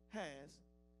has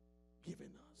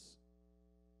given us.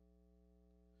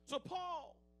 So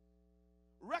Paul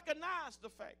recognized the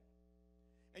fact,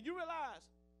 and you realize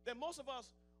that most of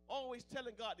us are always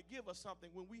telling God to give us something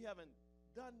when we haven't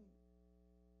done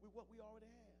with what we already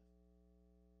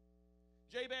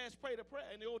have. Jabez prayed a prayer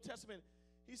in the Old Testament.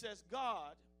 He says,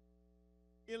 God,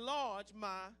 enlarge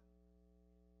my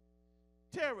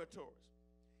territories.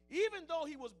 Even though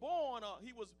he was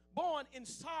born in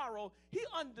sorrow, he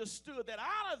understood that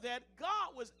out of that,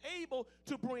 God was able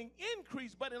to bring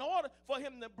increase. But in order for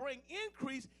him to bring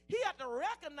increase, he had to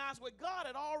recognize what God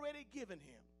had already given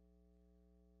him.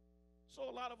 So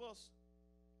a lot of us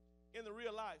in the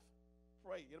real life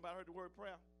pray. Anybody heard the word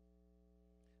prayer?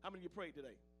 How many of you prayed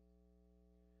today?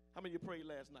 How many of you prayed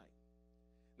last night?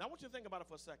 Now I want you to think about it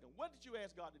for a second. What did you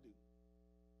ask God to do?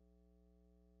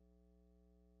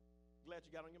 Glad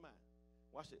you got on your mind.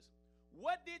 Watch this.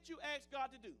 What did you ask God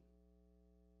to do?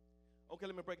 Okay,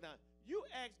 let me break down. You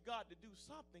asked God to do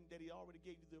something that he already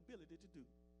gave you the ability to do.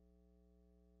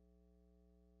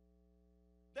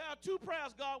 There are two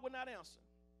prayers God would not answer.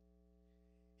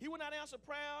 He would not answer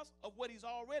prayers of what he's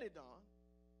already done.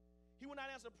 He would not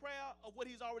answer prayer of what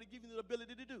he's already given you the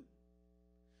ability to do.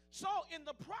 So in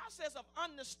the process of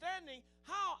understanding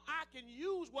how I can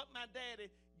use what my daddy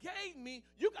gave me,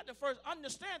 you got to first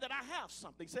understand that I have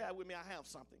something. Say it with me, I have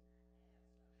something.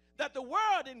 That the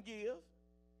world didn't give.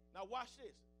 Now watch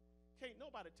this. Can't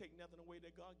nobody take nothing away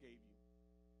that God gave you.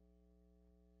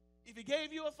 If he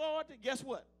gave you authority, guess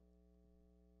what?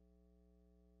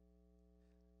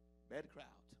 Bad crowd.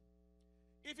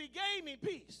 If he gave me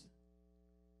peace,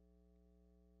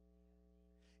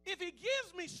 if he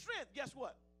gives me strength, guess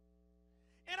what?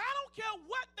 And I don't care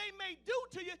what they may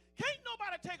do to you. Can't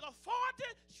nobody take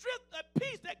authority, strength, and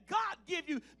peace that God give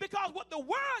you. Because what the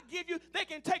world give you, they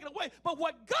can take it away. But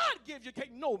what God gives you,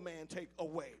 can't no man take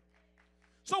away.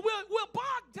 So we're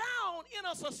bogged down in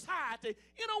a society,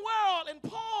 in a world, and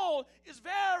Paul is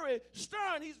very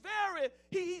stern. He's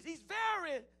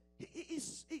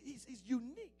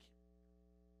unique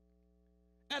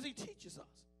as he teaches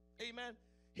us. Amen.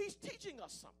 He's teaching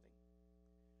us something.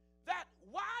 That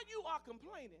while you are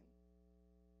complaining,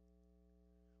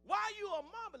 while you are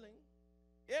mumbling,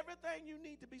 everything you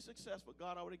need to be successful,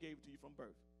 God already gave it to you from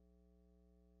birth.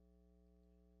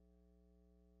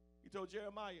 He told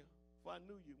Jeremiah, for I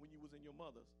knew you when you was in your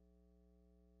mother's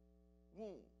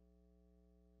womb.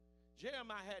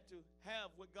 Jeremiah had to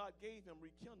have what God gave him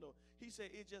rekindled. He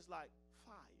said it's just like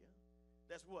fire.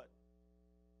 That's what?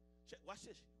 Watch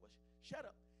this. Shut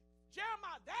up.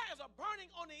 Jeremiah, there is a burning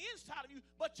on the inside of you,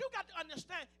 but you got to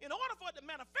understand, in order for it to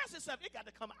manifest itself, it got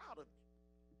to come out of you.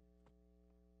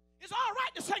 It's all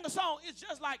right to sing a song. It's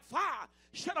just like fire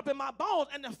shut up in my bones,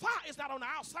 and the fire is not on the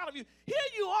outside of you. Here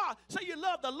you are saying you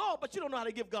love the Lord, but you don't know how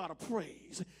to give God a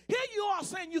praise. Here you are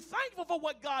saying you're thankful for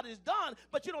what God has done,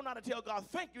 but you don't know how to tell God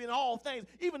thank you in all things,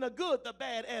 even the good, the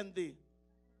bad, and the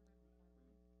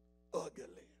ugly.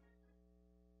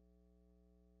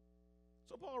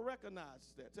 So Paul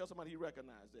recognizes that. Tell somebody he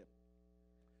recognized that.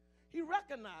 He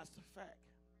recognized the fact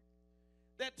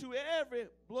that to every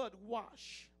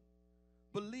blood-washed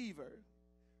believer,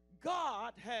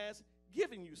 God has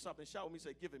given you something. Shout with me,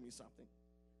 say, given me something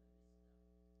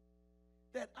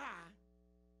that I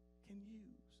can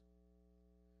use.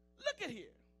 Look at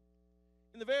here.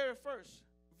 In the very first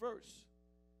verse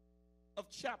of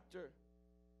chapter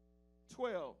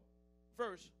 12,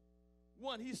 verse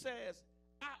 1, he says,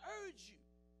 I urge you.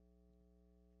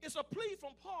 It's a plea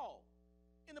from Paul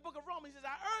in the book of Romans. He says,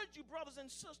 I urge you, brothers and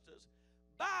sisters,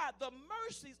 by the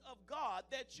mercies of God,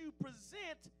 that you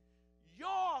present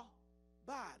your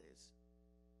bodies.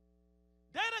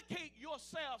 Dedicate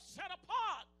yourself, set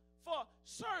apart for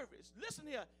service. Listen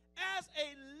here, as a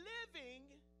living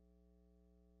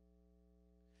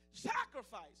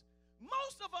sacrifice.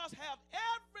 Most of us have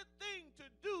everything to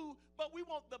do, but we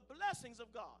want the blessings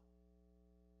of God.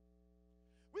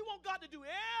 We want God to do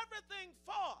everything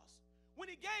for us. When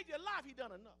he gave you life, he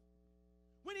done enough.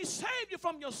 When he saved you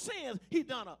from your sins, he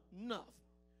done enough.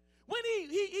 When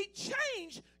he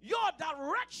changed your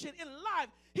direction in life,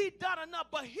 he done enough.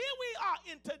 But here we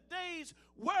are in today's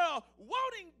world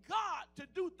wanting God to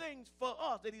do things for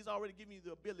us that he's already given you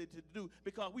the ability to do,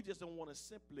 because we just don't want to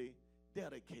simply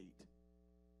dedicate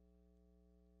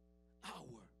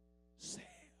ourselves.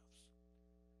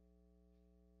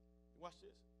 Watch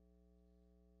this.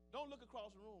 Don't look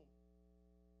across the room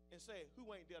and say,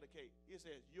 who ain't dedicated? It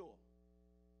says, you're.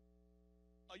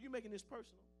 Are you making this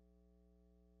personal?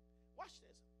 Watch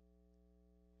this.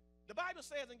 The Bible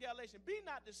says in Galatians, be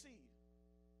not deceived.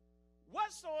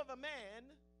 Whatsoever man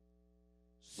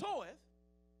soweth,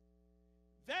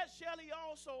 that shall he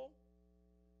also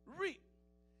reap.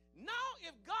 Now,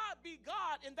 if God be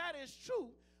God and that is true,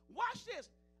 watch this.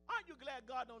 Aren't you glad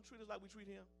God don't treat us like we treat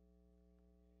him?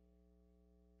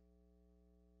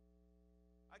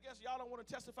 I guess y'all don't want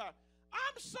to testify.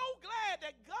 I'm so glad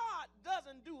that God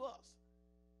doesn't do us.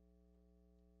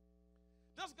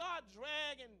 Does God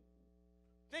drag and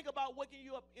think about waking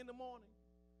you up in the morning?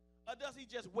 Or does he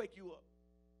just wake you up?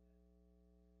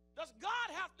 Does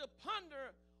God have to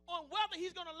ponder on whether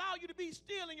he's going to allow you to be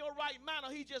still in your right mind,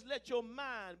 or he just let your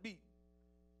mind be?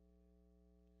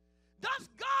 Does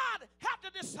God have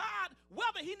to decide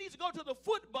whether he needs to go to the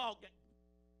football game?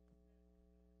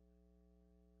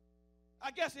 I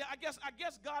guess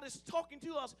God is talking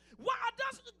to us. Why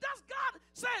does God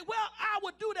say, well, I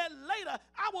will do that later.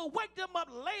 I will wake them up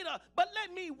later, but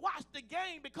let me watch the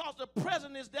game because the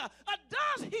present is there? Or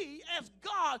does he, as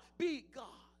God, be God?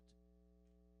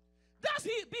 Does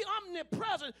he be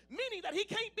omnipresent, meaning that he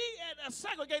can't be at a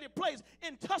segregated place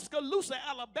in Tuscaloosa,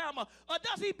 Alabama? Or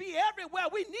does he be everywhere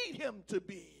we need him to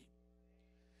be?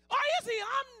 Or is he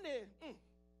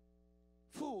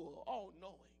full,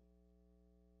 all-knowing?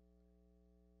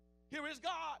 Here is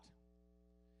God.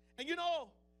 And you know,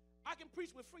 I can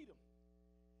preach with freedom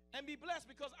and be blessed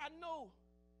because I know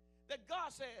that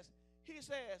God says, he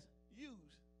says, use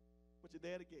what your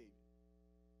daddy gave you.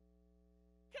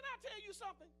 Can I tell you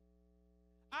something?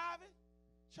 Ivy,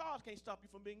 Charles can't stop you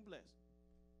from being blessed.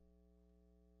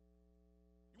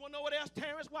 You want to know what else,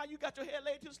 Terrence, why you got your hair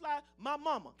laid to the slide? My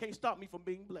mama can't stop me from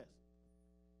being blessed.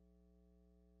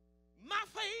 My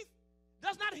faith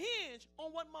does not hinge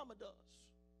on what mama does.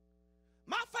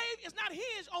 My faith is not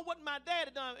hinged on what my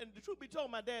daddy done. And the truth be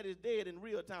told, my dad is dead in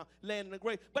real time, laying in the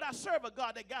grave. But I serve a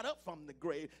God that got up from the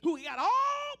grave, who got all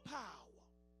power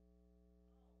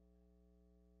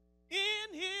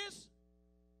in his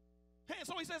hand.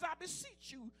 So he says, I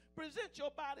beseech you, present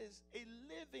your bodies a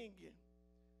living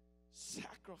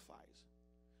sacrifice.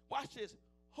 Watch this.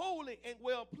 Holy and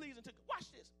well-pleasing to, watch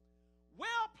this.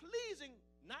 Well-pleasing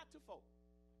not to folk.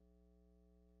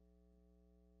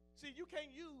 See, you can't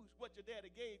use what your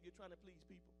daddy gave you trying to please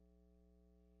people.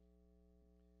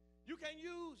 You can't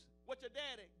use what your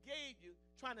daddy gave you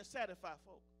trying to satisfy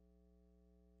folk.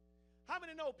 How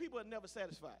many know people are never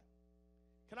satisfied?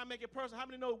 Can I make it personal? How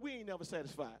many know we ain't never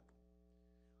satisfied?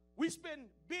 We spend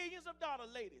billions of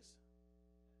dollars, ladies.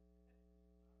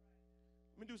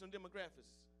 Let me do some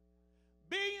demographics.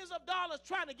 Billions of dollars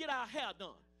trying to get our hair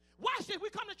done. Watch this.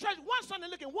 We come to church one Sunday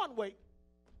looking one way.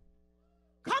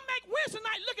 Come back Wednesday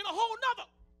night looking a whole nother.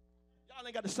 Y'all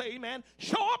ain't got to say amen.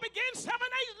 Show up again 7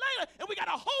 days later, and we got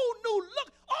a whole new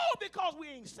look, all because we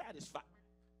ain't satisfied.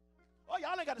 Oh,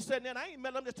 y'all ain't got to say that. I ain't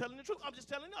mad. I'm just telling the truth. I'm just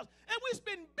telling us. And we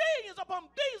spend billions upon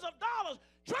billions of dollars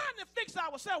trying to fix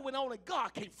ourselves when only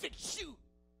God can fix you.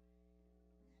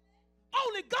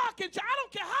 Only God can. I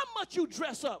don't care how much you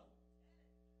dress up.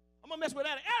 I'm going to mess with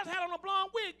that. Alice had on a blonde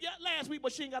wig last week,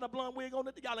 but she ain't got a blonde wig on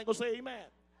it. Y'all ain't going to say amen.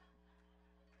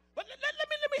 But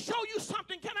let me show you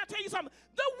something. Can I tell you something?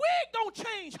 The wig don't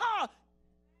change, huh?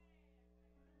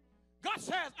 God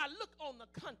says, I look on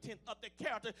the content of the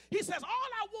character. He says, all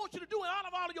I want you to do and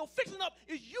all of your fixing up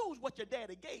is use what your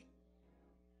daddy gave.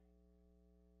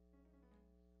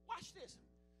 Watch this.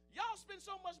 Y'all spend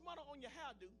so much money on your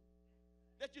hairdo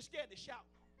that you're scared to shout.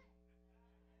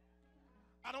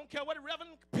 I don't care what the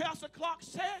Reverend Pastor Clark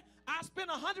said. I spent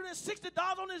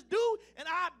 $160 on this dude, and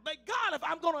but God, if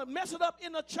I'm going to mess it up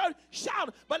in the church,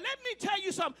 shout. But let me tell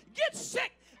you something. Get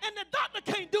sick, and the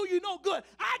doctor can't do you no good.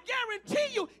 I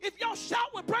guarantee you, if your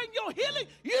shout will bring your healing,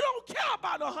 you don't care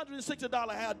about a $160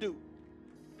 hairdo.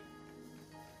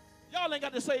 Y'all ain't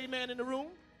got to say amen in the room.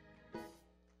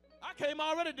 I came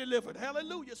already delivered.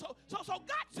 Hallelujah. So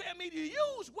God tell me to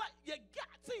use what you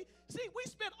got. See, we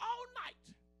spent all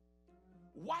night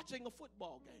watching a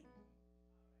football game.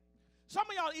 Some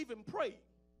of y'all even pray.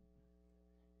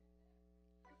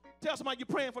 Tell somebody you're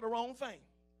praying for the wrong thing.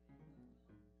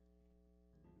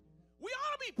 We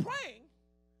ought to be praying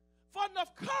for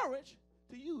enough courage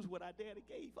to use what our daddy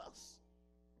gave us.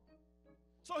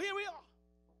 So here we are.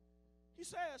 He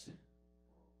said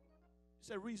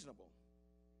reasonable,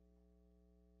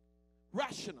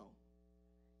 rational,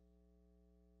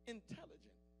 intelligent.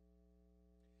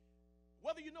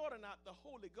 Whether you know it or not, the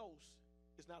Holy Ghost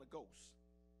is not a ghost.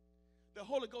 The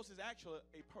Holy Ghost is actually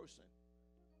a person.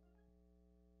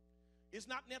 It's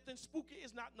not nothing spooky.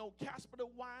 It's not no Casper the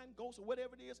wine ghost or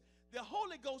whatever it is. The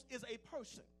Holy Ghost is a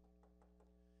person.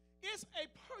 It's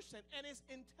a person and it's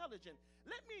intelligent.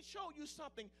 Let me show you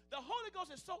something. The Holy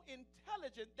Ghost is so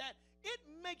intelligent that it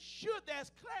makes sure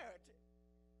there's clarity.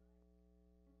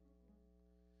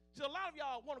 So a lot of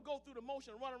y'all want to go through the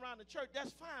motion and run around the church.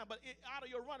 That's fine, but out of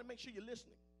your running, make sure you're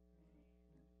listening.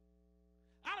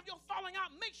 Out of your falling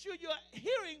out, make sure you're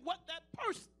hearing what that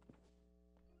person.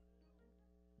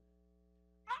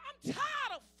 I'm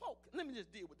tired of folk. Let me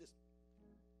just deal with this.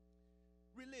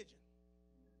 Religion.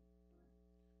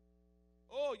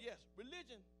 Oh, yes.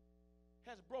 Religion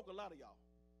has broke a lot of y'all.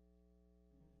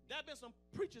 There have been some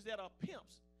preachers that are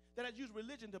pimps that have used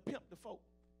religion to pimp the folk.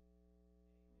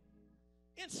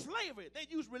 In slavery, they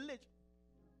use religion.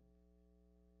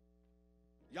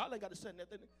 Y'all ain't got to say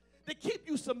nothing. They keep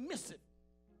you submissive.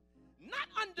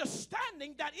 Not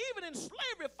understanding that even in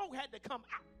slavery, folk had to come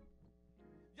out.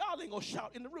 Y'all ain't going to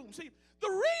shout in the room. See, the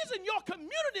reason your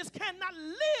communities cannot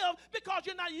live because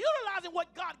you're not utilizing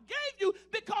what God gave you,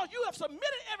 because you have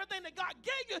submitted everything that God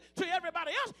gave you to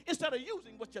everybody else instead of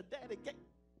using what your daddy gave.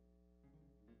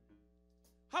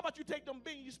 How about you take them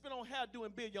billions you spend on hair doing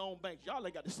build your own banks? Y'all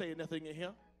ain't got to say nothing in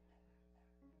here.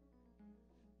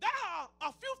 There are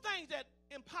a few things that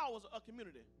empowers a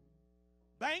community.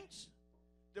 Banks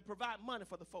that provide money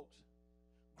for the folks.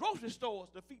 Grocery stores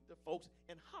to feed the folks,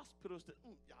 and hospitals to,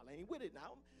 y'all ain't with it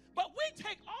now. But we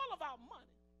take all of our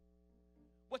money,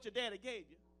 what your daddy gave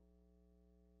you,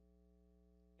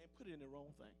 and put it in the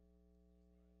wrong thing.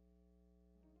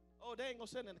 Oh, they ain't going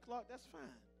to send in the clock. That's fine.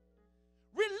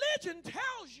 Religion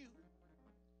tells you,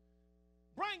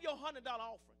 bring your $100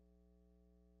 offering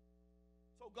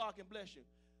so God can bless you.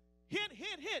 Hint,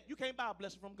 hint, hint, you can't buy a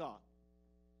blessing from God.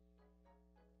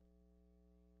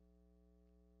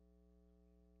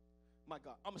 My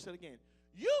God, I'm going to say it again.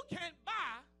 You can't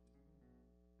buy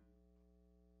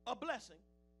a blessing.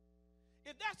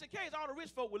 If that's the case, all the rich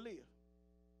folk would live.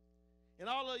 And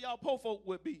all of y'all poor folk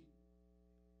would be.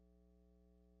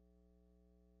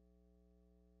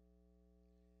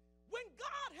 When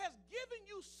God has given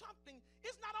you something,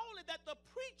 it's not only that the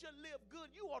preacher lived good,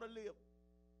 you ought to live.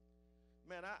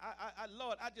 Man,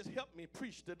 Lord, just help me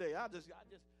preach today. I just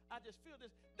feel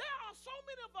this. There are so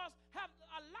many of us have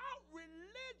allowed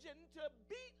religion to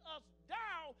beat us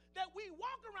down that we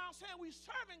walk around saying we're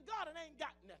serving God and ain't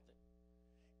got nothing.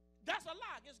 That's a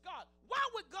lie against God. Why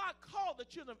would God call the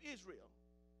children of Israel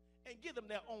and give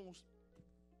them their own?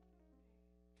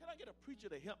 Can I get a preacher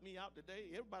to help me out today?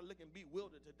 Everybody looking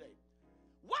bewildered today.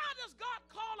 Why does God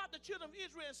call out the children of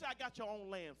Israel and say, I got your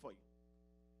own land for you?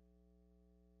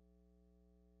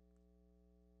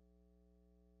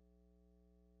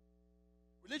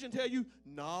 Religion tell you,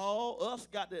 no, us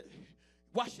got to.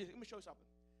 Watch this. Let me show you something.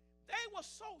 They were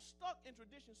so stuck in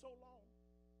tradition so long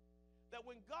that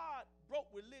when God broke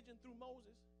religion through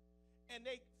Moses and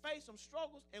they faced some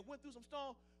struggles and went through some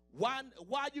storms,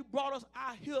 why you brought us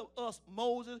out here, us,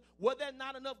 Moses? Were there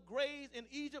not enough graves in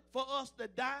Egypt for us to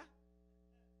die?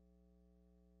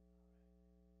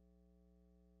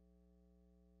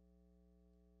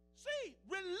 See,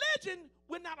 religion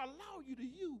will not allow you to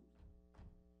use.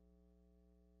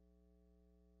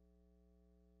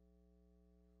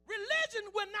 Religion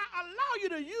will not allow you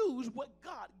to use what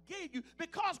God gave you,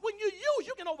 because when you use,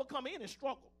 you can overcome any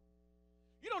struggle.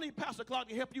 You don't need Pastor Clark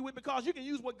to help you with, because you can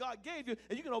use what God gave you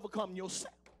and you can overcome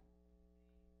yourself.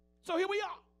 So here we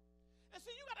are. And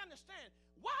see, you got to understand,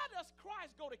 why does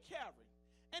Christ go to Calvary?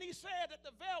 And he said that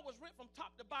the veil was rent from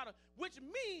top to bottom, which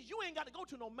means you ain't got to go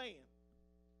to no man.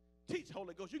 Teach,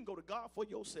 Holy Ghost. You can go to God for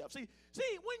yourself. See,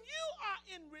 when you are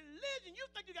in religion, you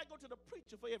think you got to go to the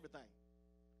preacher for everything.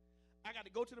 I got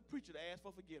to go to the preacher to ask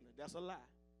for forgiveness. That's a lie.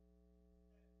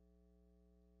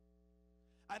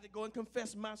 I had to go and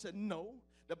confess mine. I said, no.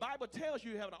 The Bible tells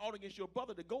you have an ought against your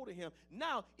brother to go to him.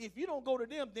 Now, if you don't go to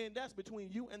them, then that's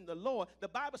between you and the Lord. The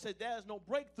Bible says there is no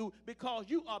breakthrough because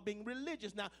you are being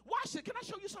religious. Now, watch it. Can I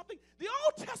show you something? The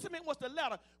Old Testament was the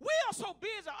letter. We are so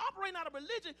busy operating out of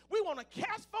religion, we want to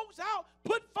cast folks out,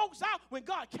 put folks out when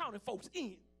God counted folks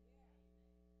in.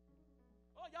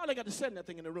 Oh, y'all ain't got to say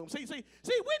nothing in the room. See, we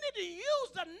need to use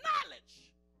the knowledge.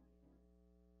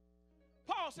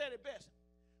 Paul said it best.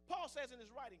 Paul says in his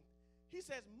writing, he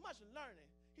says, much learning.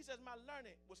 He says, my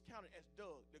learning was counted as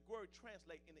dung. The word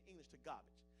translate into English to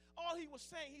garbage. All he was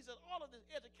saying, he said, all of the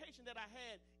education that I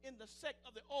had in the sect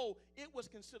of the old, it was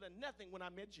considered nothing when I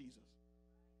met Jesus.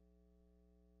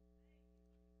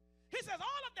 He says,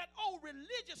 all of that old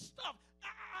religious stuff,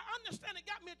 I understand it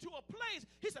got me into a place.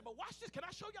 He said, but watch this. Can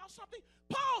I show y'all something?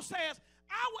 Paul says,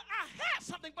 I had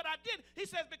something, but I didn't. He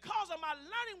says, because of my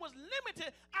learning was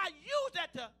limited, I used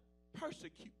that to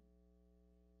persecute.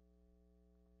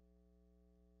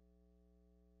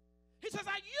 He says,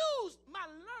 I used my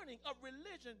learning of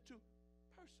religion to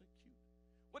persecute.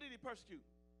 What did he persecute?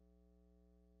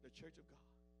 The church of God.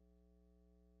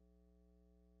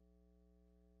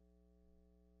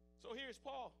 So here's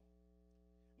Paul.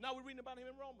 Now we're reading about him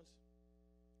in Romans.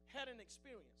 Had an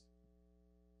experience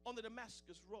on the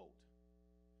Damascus road.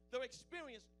 Their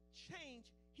experience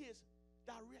changed his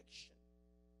direction.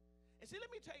 And see, let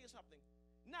me tell you something.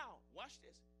 Now, watch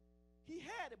this. He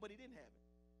had it, but he didn't have it.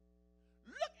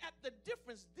 Look at the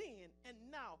difference then and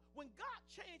now. When God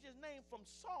changed his name from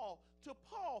Saul to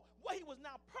Paul, where he was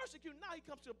now persecuted, now he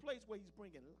comes to a place where he's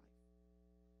bringing life.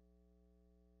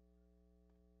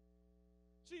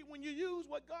 See, when you use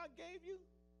what God gave you,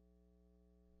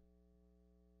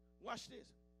 watch this.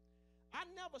 I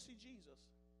never see Jesus,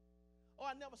 or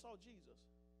I never saw Jesus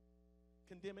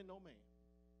condemning no man.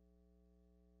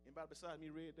 Anybody beside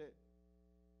me read that?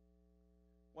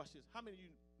 Watch this. How many of you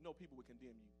know people would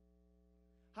condemn you?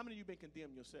 How many of you been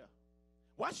condemned yourself?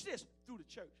 Watch this, through the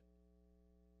church.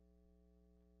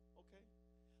 Okay?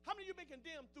 How many of you been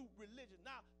condemned through religion?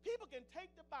 Now, people can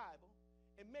take the Bible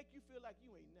and make you feel like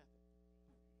you ain't nothing.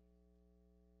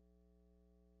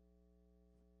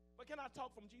 But can I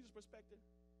talk from Jesus' perspective?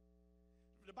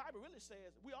 The Bible really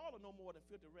says we all are no more than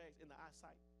filthy rags in the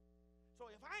eyesight. So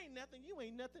if I ain't nothing, you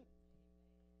ain't nothing.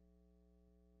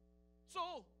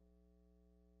 So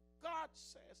God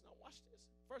says, now watch this.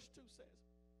 Verse 2 says,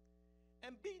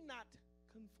 and be not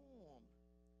conformed.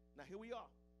 Now here we are.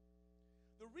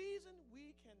 The reason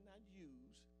we cannot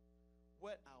use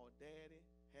what our daddy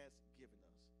has given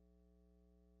us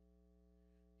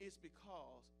is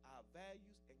because our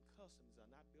values and customs are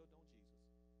not built on Jesus.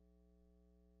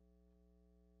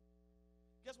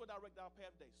 Guess what directed our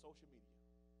path today? Social media.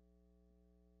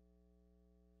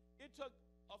 It took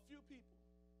a few people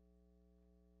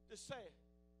to say,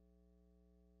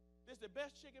 this is the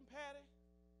best chicken patty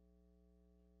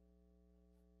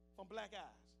from Black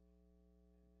Eyes.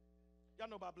 Y'all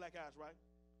know about Black Eyes, right?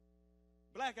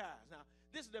 Black Eyes. Now,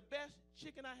 this is the best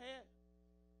chicken I had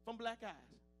from Black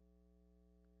Eyes.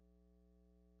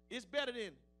 It's better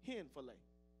than hen filet.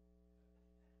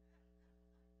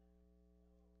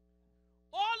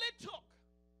 All it took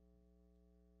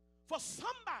for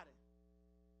somebody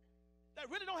that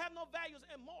really don't have no values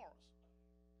and morals,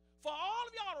 for all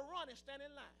of y'all to run and stand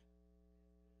in line,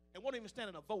 and won't even stand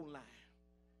in a voting line,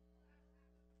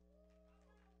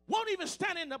 won't even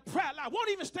stand in the prayer line, won't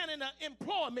even stand in the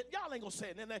employment. Y'all ain't gonna say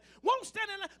it in there. Won't stand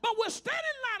in line, but we'll stand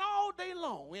in line all day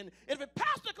long. And if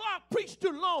Pastor Clark preached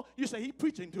too long, you say he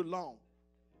preaching too long.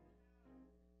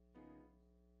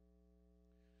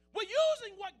 We're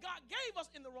using what God gave us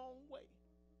in the wrong way.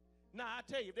 Now I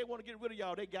tell you, if they want to get rid of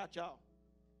y'all, they got y'all.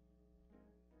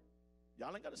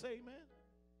 Y'all ain't got to say amen.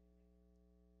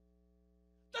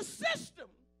 The system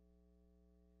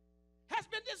has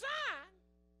been designed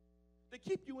to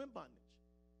keep you in bondage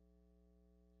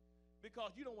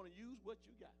because you don't want to use what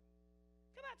you got.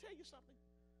 Can I tell you something?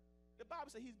 The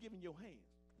Bible says he's giving your hands.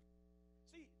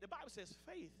 See, the Bible says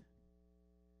faith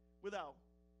without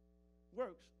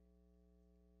works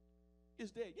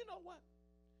is dead. You know what?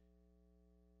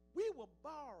 We will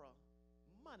borrow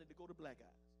money to go to Black Eyes.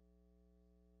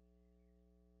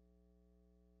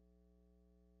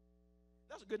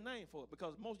 That's a good name for it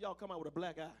because most of y'all come out with a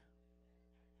black eye.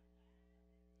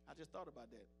 I just thought about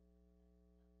that.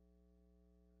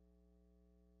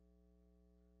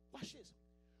 Watch this.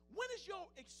 When is your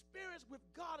experience with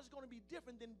God is going to be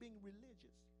different than being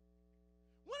religious?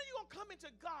 When are you going to come into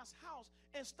God's house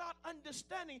and start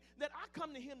understanding that I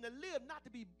come to him to live, not to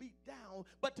be beat down,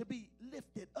 but to be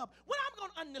lifted up? When I'm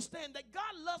going to understand that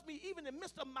God loves me even in the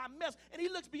midst of my mess, and he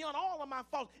looks beyond all of my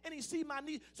faults, and he sees my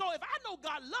needs. So if I know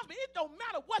God loves me, it don't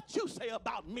matter what you say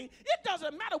about me. It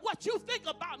doesn't matter what you think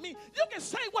about me. You can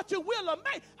say what you will or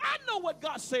may. I know what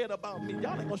God said about me.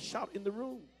 Y'all ain't going to shout in the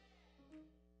room.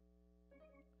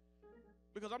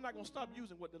 Because I'm not going to stop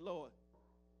using what the Lord.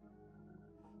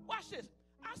 Watch this.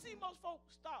 I see most folks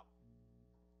stop.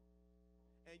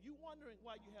 And you wondering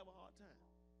why you have a hard time.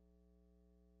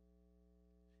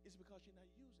 It's because you're not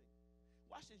using.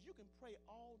 Watch this. You can pray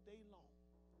all day long.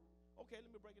 Okay,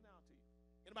 let me break it down to you.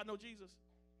 Anybody know Jesus?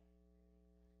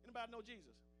 Anybody know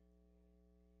Jesus?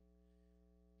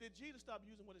 Did Jesus stop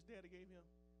using what his daddy gave him?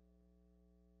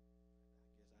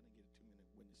 I guess I didn't get too many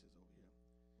witnesses over here.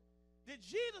 Did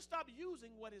Jesus stop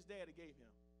using what his daddy gave him?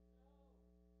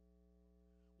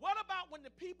 What about when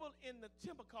the people in the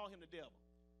temple called him the devil?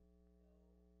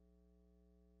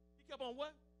 He kept on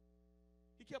what?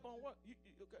 He kept on what?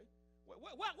 Okay.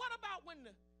 What about when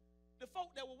the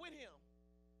folk that were with him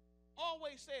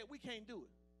always said, we can't do it?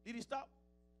 Did he stop?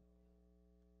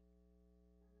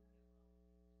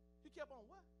 He kept on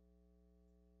what?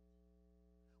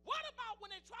 What about when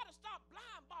they try to stop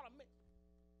blind Bartimaeus?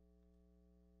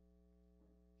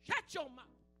 Shut your mouth.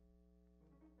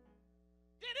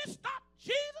 Did it stop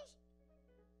Jesus?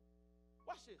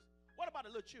 Watch this. What about the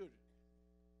little children?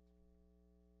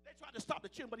 They tried to stop the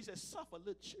children, but he said, suffer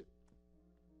little children.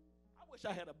 I wish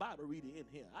I had a Bible reader in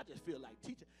here. I just feel like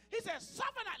teaching. He said,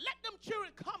 suffer not, let them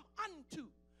children come unto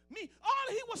me. All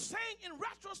he was saying in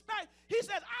retrospect, he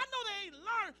says, I know they ain't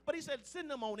learned, but he said, send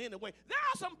them on anyway. There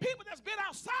are some people that's been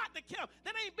outside the camp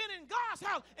that ain't been in God's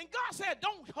house, and God said,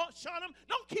 don't shun them,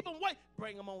 don't keep them away,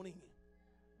 bring them on in.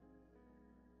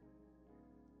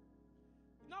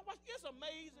 Now, it's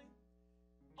amazing.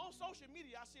 On social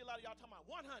media, I see a lot of y'all talking about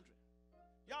 100.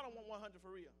 Y'all don't want 100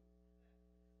 for real.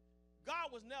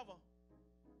 God was never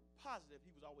positive.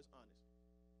 He was always honest.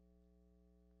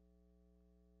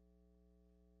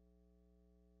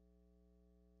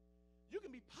 You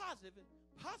can be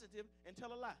positive and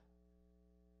tell a lie.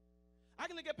 I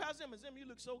can look at Pastor Zim and Zim, you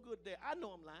look so good there. I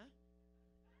know I'm lying.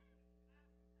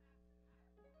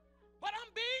 But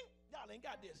I'm being, y'all ain't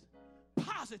got this,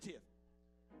 positive.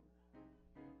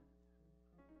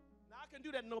 Now, I can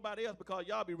do that to nobody else because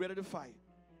y'all be ready to fight.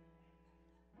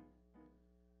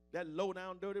 That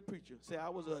low-down, dirty preacher say I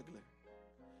was ugly.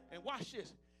 And watch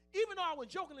this. Even though I was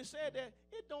jokingly said that,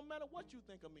 it don't matter what you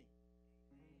think of me.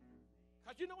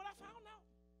 Because you know what I found out?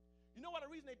 You know what the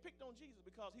reason they picked on Jesus?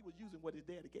 Because he was using what his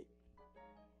daddy gave.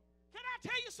 Can I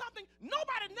tell you something?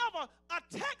 Nobody never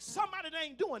attacks somebody that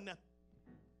ain't doing nothing.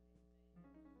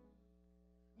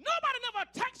 Nobody never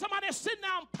attacks somebody that's sitting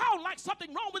down pouting like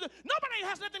something wrong with it. Nobody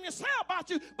has nothing to say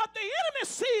about you. But the enemy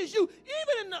sees you,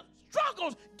 even in the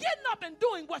struggles, getting up and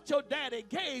doing what your daddy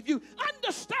gave you,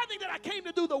 understanding that I came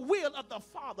to do the will of the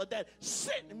Father that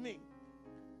sent me.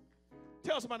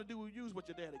 Tell somebody to use what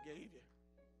your daddy gave you.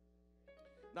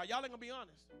 Now, y'all ain't going to be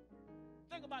honest.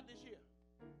 Think about this year.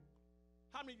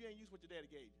 How many of you ain't used what your daddy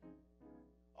gave you?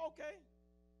 Okay.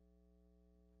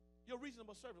 You're a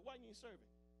reasonable servant. Why you ain't serving?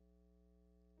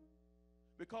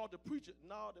 Because the preacher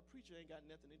ain't got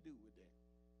nothing to do with that.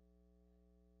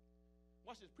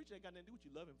 Watch this. Preacher ain't got nothing to do with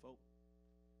you loving folk.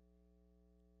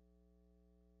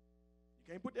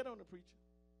 You can't put that on the preacher.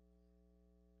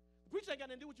 The preacher ain't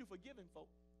got nothing to do with you forgiving folk.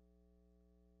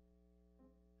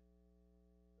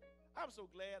 I'm so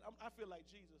glad. I feel like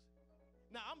Jesus.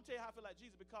 Now, I'm going to tell you how I feel like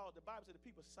Jesus because the Bible said the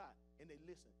people sat and they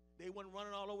listened. They weren't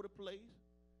running all over the place,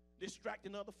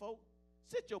 distracting other folk.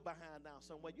 Sit your behind down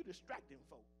somewhere. You're distracting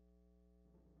folk.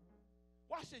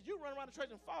 Watch this. You run around the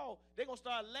church and fall, they're going to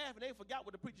start laughing. They forgot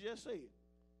what the preacher just said.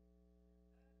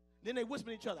 Then they whisper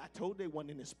to each other, I told they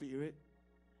wasn't in the spirit.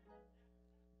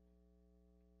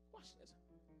 Watch this.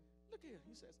 Look here.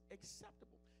 He says,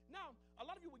 acceptable. Now, a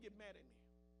lot of you will get mad at me.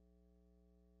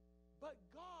 But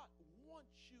God wants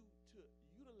you to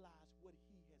utilize what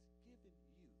he has given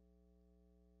you.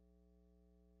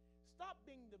 Stop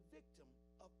being the victim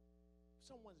of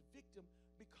someone's victim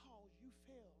because you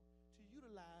fail to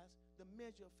utilize the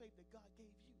measure of faith that God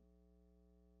gave you.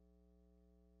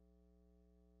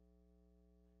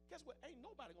 Guess what? Ain't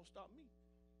nobody going to stop me.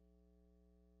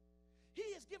 He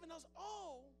has given us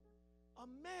all a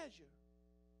measure.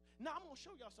 Now, I'm going to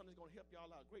show y'all something that's going to help y'all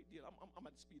out a great deal. I'm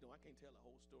at the speed on. I can't tell the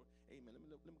whole story. Amen.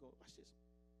 Let me go. Watch this.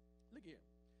 Look here.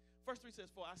 Verse 3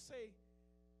 says, for I say,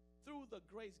 through the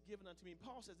grace given unto me.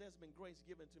 Paul says there's been grace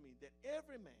given to me that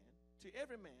every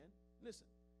man, listen,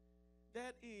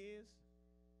 that is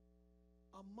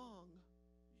among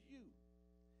you,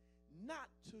 not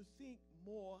to think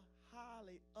more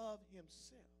highly of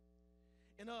himself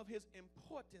and of his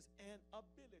importance and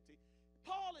ability.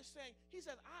 Paul is saying, he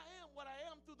says, I am what I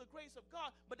am through the grace of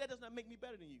God, but that does not make me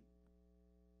better than you.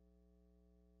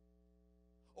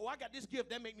 Oh, I got this gift,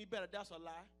 that make me better. That's a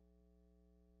lie.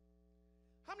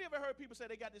 How many ever heard people say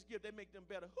they got this gift, that make them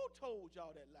better? Who told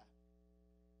y'all that lie?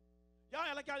 Y'all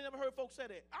act like y'all never heard folks say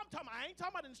that. I ain't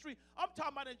talking about in the street. I'm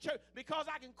talking about in church. Because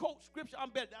I can quote scripture,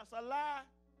 I'm better. That's a lie.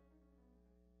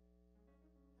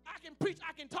 I can preach,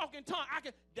 I can talk in tongues.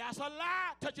 That's a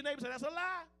lie. Touch your neighbor and say, that's a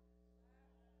lie.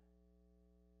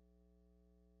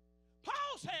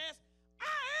 Paul says,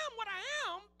 I am what I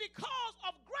am because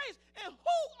of grace. And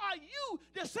who are you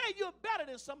to say you're better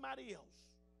than somebody else?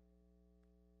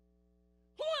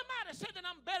 Who am I to say that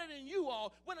I'm better than you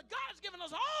all when God has given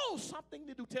us all something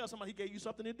to do? Tell somebody he gave you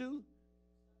something to do.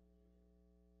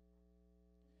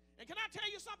 And can I tell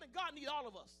you something? God needs all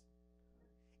of us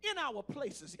in our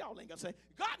places. Y'all ain't gonna say,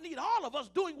 God needs all of us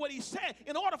doing what he said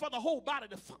in order for the whole body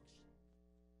to function.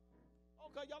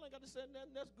 Okay, y'all ain't got to say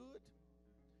nothing. That's good.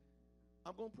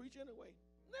 I'm going to preach anyway.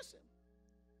 Listen,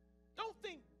 don't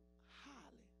think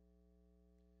highly,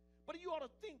 but you ought to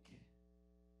think,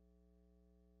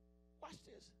 watch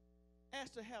this, as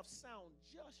to have sound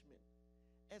judgment,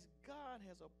 as God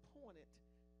has appointed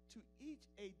to each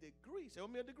a degree. Say with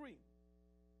me, a degree.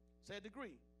 Say a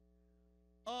degree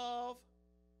of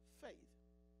faith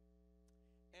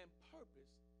and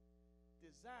purpose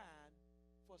designed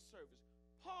for service.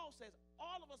 Paul says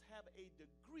all of us have a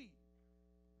degree.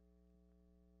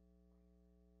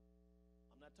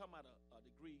 I'm not talking about a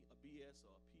degree, a BS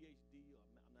or a PhD, or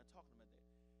I'm not talking about that.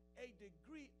 A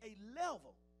degree, a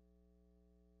level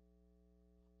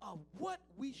of what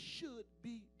we should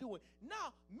be doing.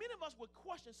 Now, many of us would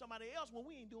question somebody else when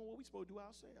we ain't doing what we supposed to do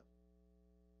ourselves.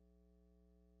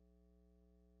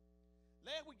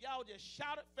 Last week, y'all just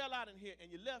shouted, fell out in here, and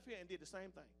you left here and did the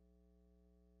same thing.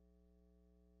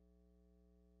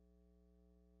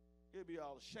 It'll be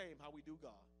all a shame how we do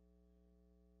God.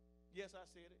 Yes, I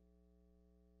said it.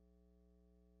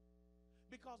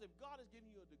 Because if God is giving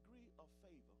you a degree of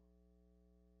favor,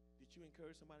 did you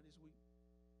encourage somebody this week?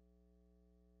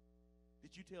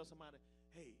 Did you tell somebody,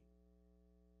 hey,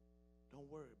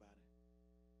 don't worry about it.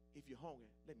 If you're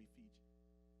hungry, let me feed you.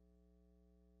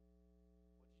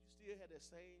 But you still have that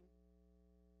same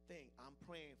thing. I'm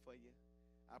praying for you.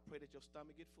 I pray that your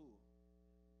stomach get full.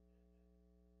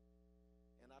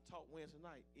 And I taught Wednesday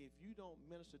night, if you don't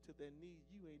minister to their needs,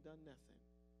 you ain't done nothing.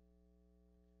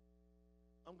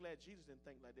 I'm glad Jesus didn't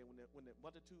think like that when the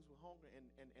multitudes were hungry and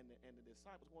the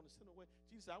disciples wanted to send away.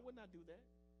 Jesus said, I would not do that.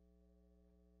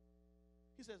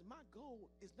 He says, my goal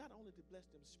is not only to bless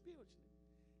them spiritually.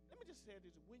 Let me just say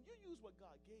this. When you use what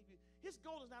God gave you, his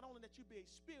goal is not only that you be a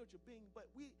spiritual being, but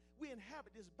we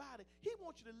inhabit this body. He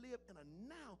wants you to live in a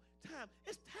now time.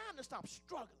 It's time to stop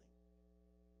struggling.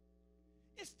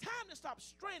 It's time to stop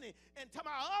straining and tell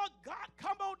me, oh, God,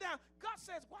 come on down. God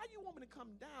says, why do you want me to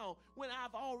come down when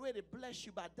I've already blessed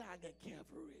you by dying at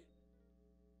Calvary?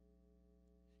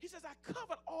 He says, I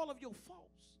covered all of your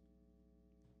faults.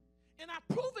 And I've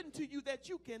proven to you that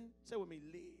you can, say with me,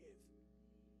 live.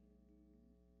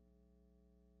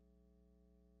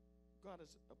 God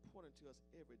has appointed to us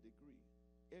every degree,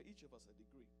 each of us a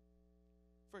degree.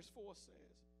 Verse 4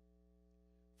 says,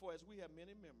 for as we have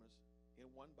many members in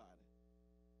one body,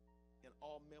 and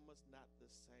all members not the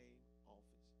same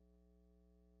office.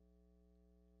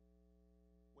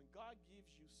 When God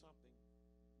gives you something,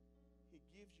 he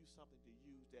gives you something to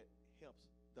use that helps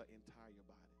the entire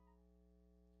body.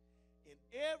 And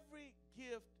every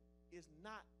gift is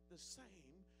not the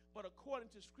same, but according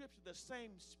to Scripture, the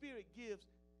same Spirit gives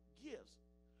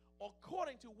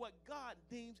according to what God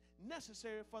deems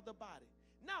necessary for the body.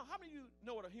 Now, how many of you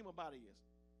know what a human body is?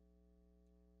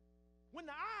 When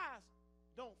the eyes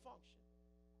don't function,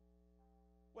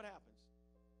 what happens?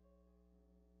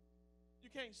 You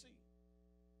can't see.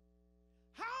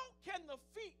 How can the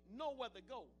feet know where to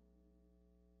go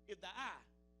if the eye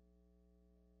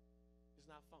is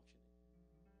not functioning?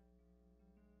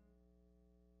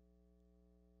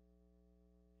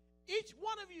 Each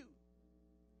one of you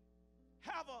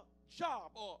have a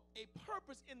job or a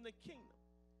purpose in the kingdom.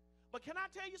 But can I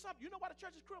tell you something? You know why the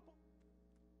church is crippled?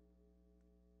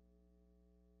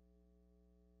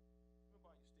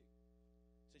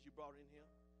 Since you brought it in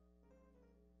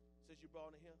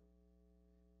here,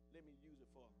 let me use it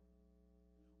for.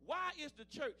 Why is the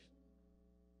church?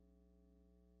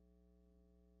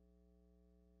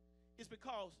 It's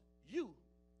because you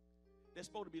that's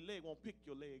supposed to be leg won't pick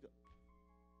your leg up.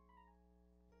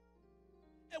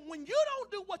 And when you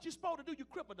don't do what you're supposed to do, you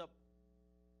crippled up.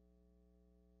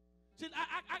 See,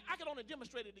 I can only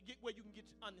demonstrate it to get where you can get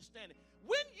to understanding.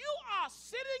 When you are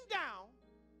sitting down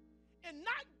and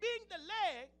not being the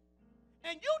leg,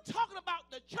 and you talking about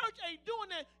the church ain't doing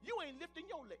that, you ain't lifting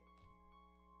your leg.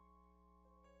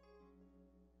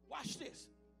 Watch this.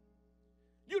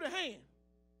 You the hand.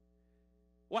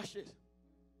 Watch this.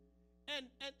 And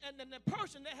then the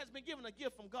person that has been given a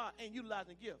gift from God ain't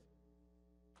utilizing the gift.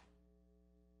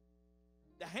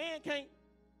 The hand can't.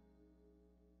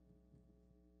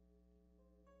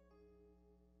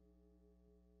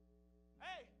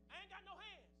 Hey, I ain't got no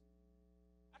hands.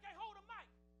 I can't hold a mic.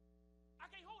 I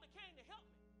can't hold a cane to help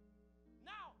me.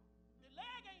 Now, the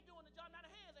leg ain't doing the job. Now the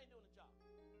hands ain't doing the job.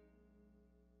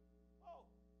 Oh,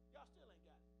 y'all still ain't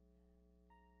got it.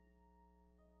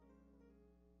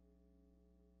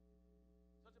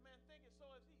 Such a man thinketh, so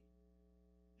is he.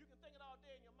 You can think it all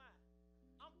day in your mind.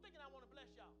 I'm thinking I want to bless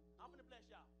y'all. I'm going to bless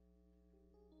y'all.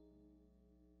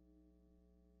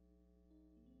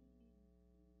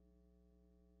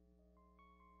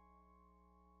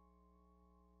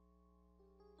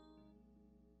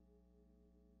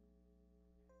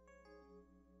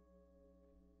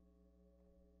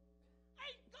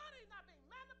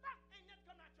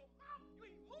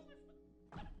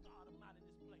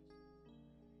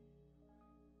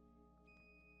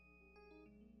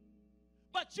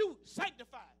 but you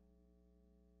sanctified.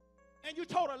 And you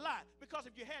told a lie. Because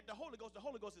if you had the Holy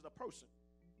Ghost is a person.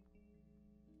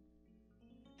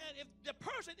 And if the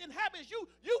person inhabits you,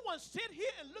 you won't sit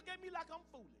here and look at me like I'm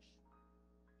foolish.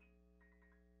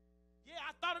 Yeah,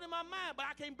 I thought it in my mind, but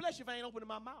I can't bless you if I ain't opening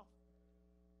my mouth.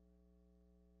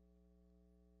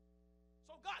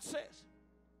 So God says,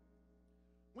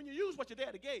 when you use what your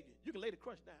daddy gave you, you can lay the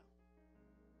crush down.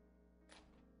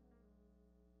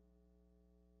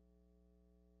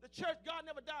 The church, God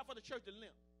never died for the church to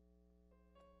limp.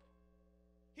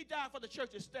 He died for the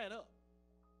church to stand up.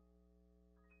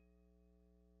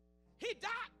 He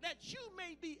died that you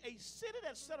may be a city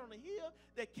that's set on a hill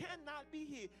that cannot be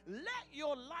hid. Let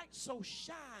your light so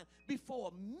shine before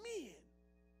men.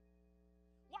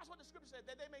 Watch what the scripture says,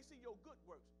 that they may see your good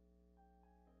works.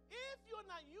 If you're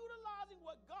not utilizing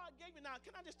what God gave you, now,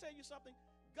 can I just tell you something?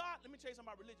 God, let me tell you something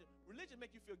about religion. Religion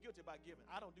make you feel guilty about giving.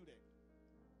 I don't do that.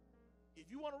 If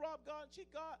you want to rob God and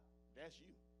cheat God, that's you.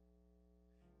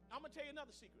 I'm going to tell you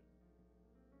another secret.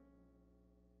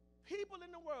 People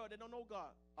in the world that don't know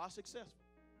God are successful.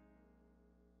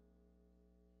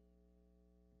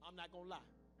 I'm not going to lie.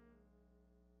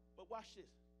 But watch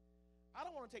this. I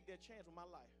don't want to take that chance with my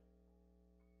life.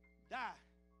 Die.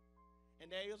 And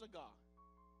there is a God.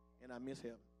 And I miss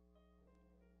heaven.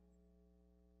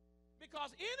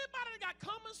 Because anybody that got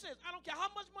common sense, I don't care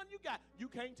how much money you got, you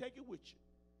can't take it with you.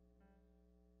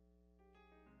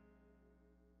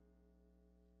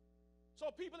 So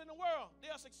people in the world,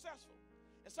 they are successful.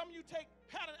 And some of you take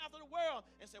pattern after the world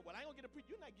and say, well, I ain't going to get a preach.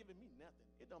 You're not giving me nothing.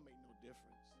 It don't make no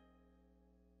difference.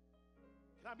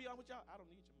 Can I be honest with y'all? I don't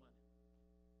need your money.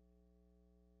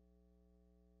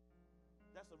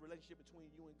 That's a relationship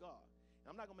between you and God. And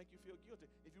I'm not going to make you feel guilty.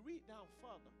 If you read down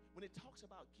further, when it talks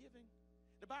about giving,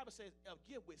 the Bible says,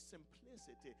 give with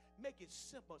simplicity. Make it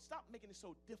simple. Stop making it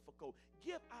so difficult.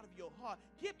 Give out of your heart.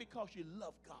 Give because you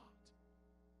love God.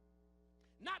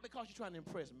 Not because you're trying to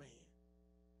impress man.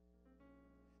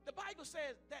 The Bible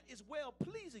says that is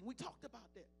well-pleasing. We talked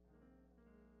about that.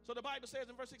 So the Bible says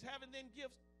in verse 6, having then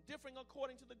gifts differing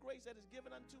according to the grace that is given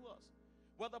unto us.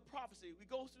 Whether prophecy, we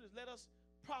go through this, let us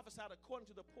prophesy according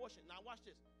to the portion. Now watch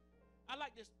this. I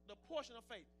like this, the portion of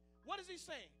faith. What is he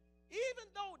saying? Even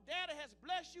though daddy has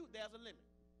blessed you, there's a limit.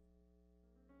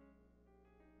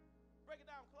 Break it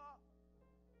down, Clark.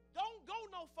 Don't go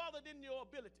no further than your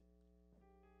ability.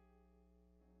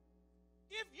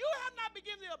 If you have not been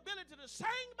given the ability to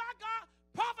sing by God,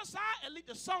 prophesy, and lead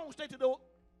the song straight to the door.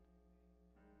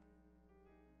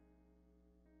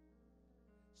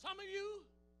 Some of you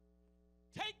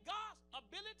take God's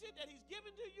ability that he's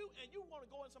given to you and you want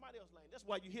to go in somebody else's lane. That's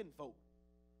why you're hitting folk.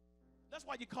 That's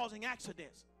why you're causing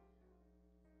accidents.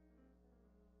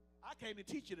 I came to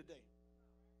teach you today.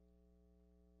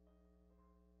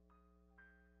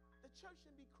 The church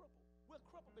shouldn't be crippled. We're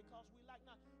crippled because we like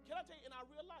not. Can I tell you, in our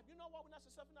real life, you know why we're not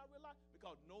successful in our real life?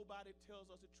 Because nobody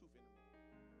tells us the truth anymore.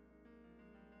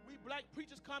 We black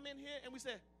preachers come in here and we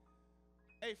say,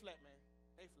 A flat, man.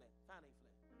 A flat. Find A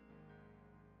flat.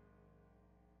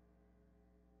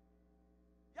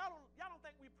 Y'all don't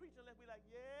think we preach unless we like,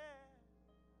 yeah.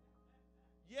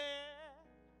 Yeah.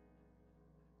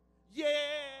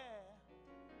 Yeah.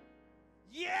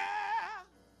 Yeah.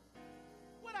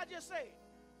 What I just say?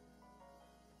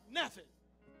 Nothing.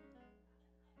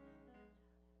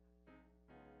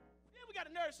 Then we got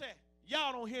a nurse saying,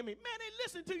 y'all don't hear me. Man, they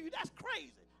listen to you. That's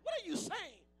crazy. What are you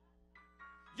saying?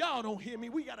 Y'all don't hear me.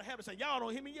 We got to have it say, y'all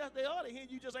don't hear me. Yes, they ought to hear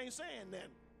you. Just ain't saying nothing.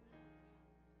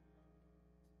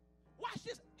 Watch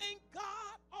this. Ain't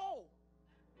God all?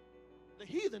 The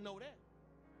heathen know that.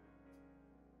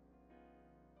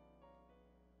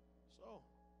 So,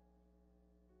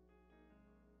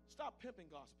 stop pimping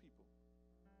God's people.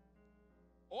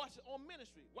 Or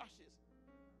ministry, watch this.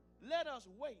 Let us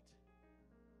wait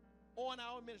on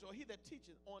our ministry, or he that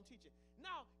teaches on teaching.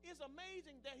 Now, it's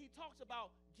amazing that he talks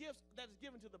about gifts that is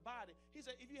given to the body. He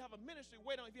said, if you have a ministry,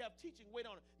 wait on it. If you have teaching, wait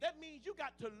on it. That means you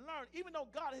got to learn. Even though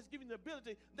God has given you the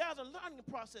ability, there's a learning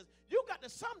process. You got to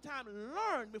sometimes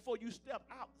learn before you step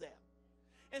out there.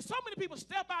 And so many people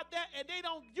step out there and they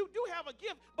don't, you do have a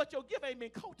gift, but your gift ain't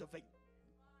been cultivated.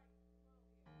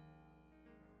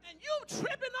 And you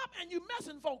tripping up and you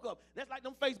messing folk up. That's like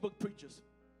them Facebook preachers.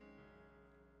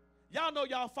 Y'all know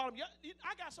y'all follow me.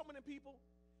 I got so many people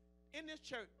in this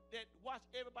church that watch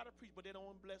everybody preach, but they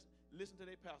don't listen to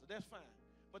their pastor. That's fine.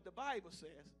 But the Bible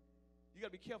says you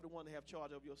got to be careful the one to have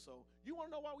charge of your soul. You want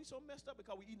to know why we so messed up?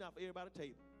 Because we eating off everybody's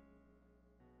table.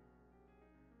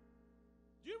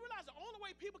 Do you realize the only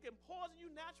way people can poison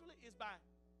you naturally is by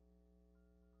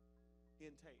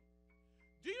intake?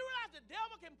 Do you realize the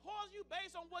devil can poison you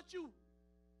based on what you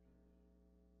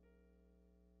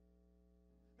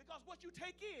Because what you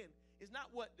take in is not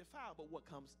what defiles, but what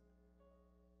comes.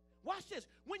 Watch this.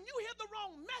 When you hear the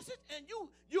wrong message and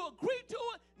you agree to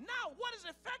it, now what is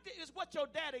affected is what your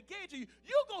daddy gave to you.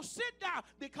 You're going to sit down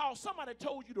because somebody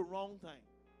told you the wrong thing.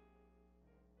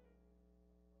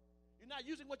 You're not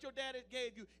using what your daddy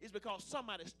gave you. It's because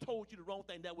somebody's told you the wrong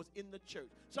thing that was in the church.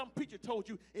 Some preacher told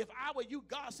you, if I were you,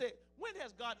 God said, when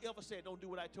has God ever said, don't do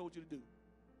what I told you to do?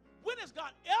 When has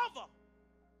God ever?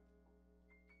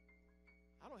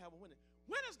 I don't have a winner.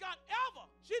 When has God ever?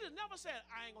 Jesus never said,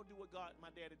 I ain't going to do what God,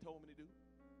 my daddy told me to do.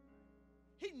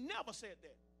 He never said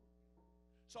that.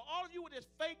 So all of you with this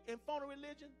fake and phony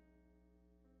religion,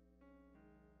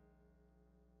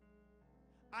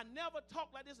 I never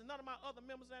talk like this, and none of my other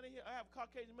members out here. I have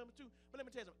Caucasian members too. But let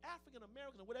me tell you something. African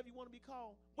Americans, or whatever you want to be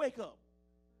called, wake up.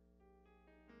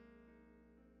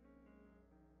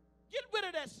 Get rid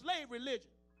of that slave religion.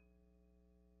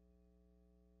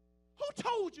 Who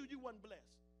told you you wasn't blessed?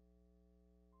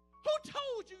 Who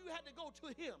told you you had to go to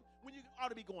him when you ought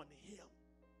to be going to him?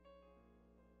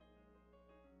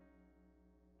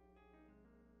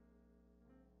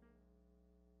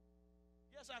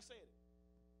 Yes, I said it.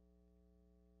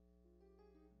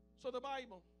 So the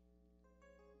Bible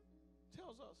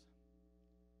tells us,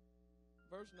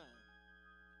 verse 9,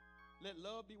 let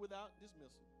love be without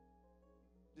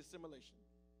dissimulation.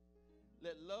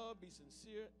 Let love be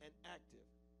sincere and active.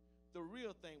 The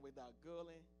real thing without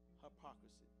guiling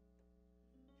hypocrisy.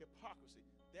 Hypocrisy.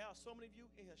 There are so many of you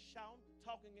in here shouting,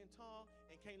 talking in tongues,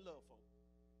 and can't love folk.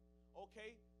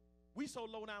 Okay? We so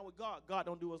low down with God, God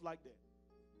don't do us like that.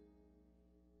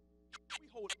 We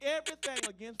hold everything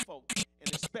against folk and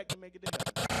expect to make it to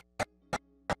heaven.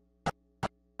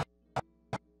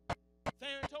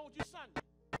 Theron told you Sunday,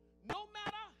 no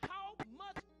matter how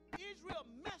much Israel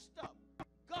messed up,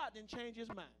 God didn't change his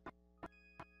mind.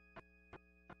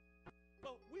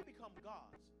 So we become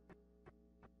gods.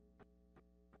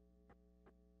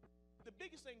 The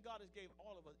biggest thing God has gave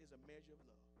all of us is a measure of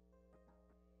love.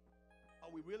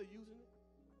 Are we really using it?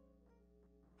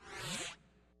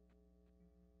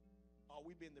 Or are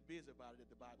we being the busy about it that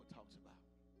the Bible talks about?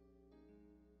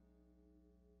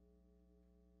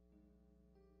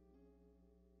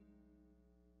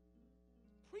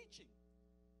 Preaching.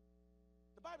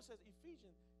 The Bible says,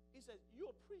 Ephesians, it says,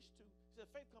 you're preached to. It says,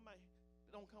 faith come out,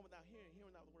 don't come without hearing,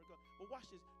 hearing out the word of God. But watch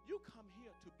this. You come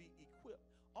here to be equipped.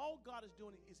 All God is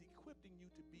doing is equipping you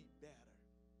to be better,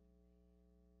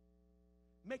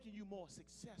 making you more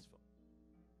successful.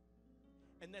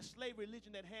 And that slave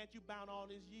religion that had you bound all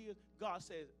these years, God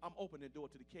says, I'm opening the door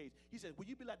to the cage. He says,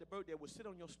 will you be like the bird that will sit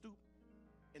on your stoop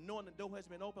and knowing the door has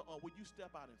been open, or will you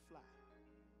step out and fly?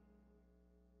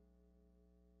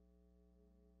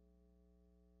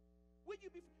 Will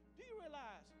you be? Do you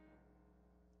realize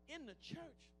in the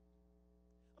church,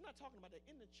 I'm not talking about that,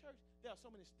 in the church, there are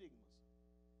so many stigmas.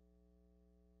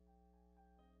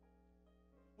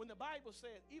 When the Bible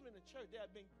says, even in the church, there have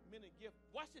been many gifts.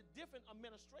 Watch the different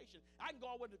administration. I can go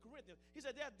all the way to Corinthians. He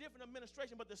said there are different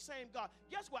administration, but the same God.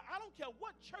 Guess what? I don't care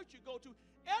what church you go to.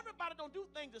 Everybody don't do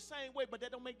things the same way, but that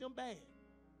don't make them bad.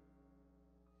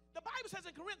 The Bible says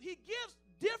in Corinthians, he gives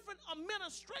different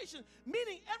administration,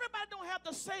 meaning everybody don't have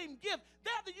the same gift. They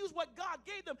have to use what God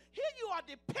gave them. Here you are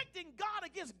depicting God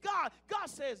against God. God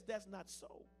says that's not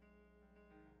so.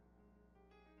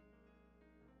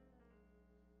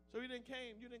 So you didn't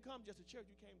come just to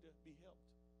church, you came to be helped.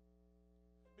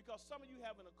 Because some of you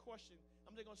having a question,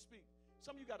 I'm just going to speak.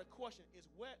 Some of you got a question, is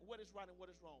what is right and what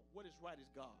is wrong? What is right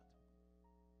is God.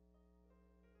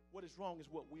 What is wrong is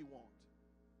what we want.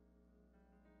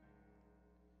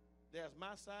 There's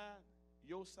my side,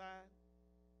 your side,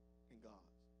 and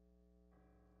God's.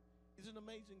 Isn't it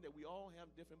amazing that we all have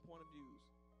different point of views,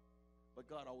 but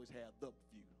God always has the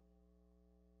view?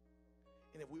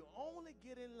 And if we only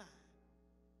get in line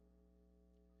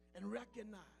and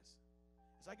recognize,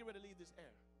 as I get ready to leave this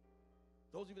air,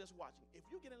 those of you that's watching, if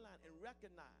you get in line and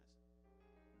recognize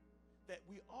that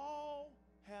we all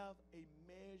have a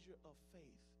measure of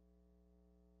faith.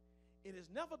 It has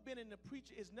never been in the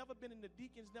preacher, it's never been in the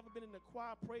deacon, it's never been in the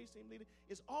choir, praise team leader.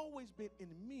 It's always been in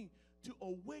me to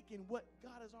awaken what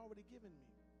God has already given me.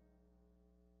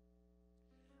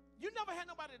 You never had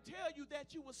nobody to tell you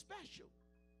that you were special.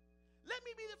 Let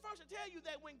me be the first to tell you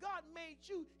that when God made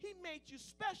you, he made you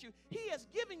special. He has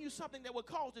given you something that will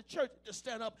cause the church to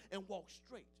stand up and walk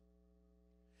straight.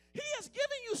 He has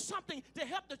given you something to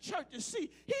help the church to see.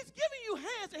 He's giving you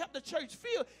hands to help the church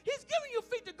feel. He's giving you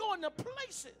feet to go into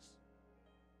places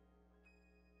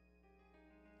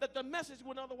that the message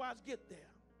would otherwise get there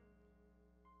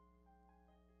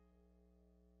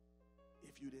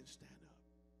if you didn't stand up.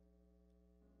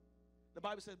 The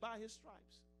Bible says, by his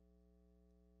stripes,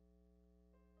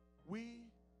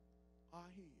 we are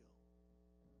healed.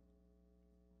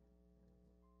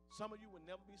 Some of you will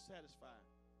never be satisfied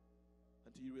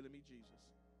until you really meet Jesus.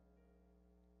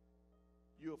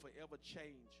 You will forever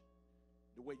change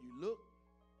the way you look.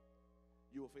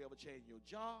 You will forever change your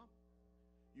job.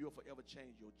 You will forever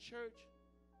change your church.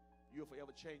 You will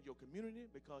forever change your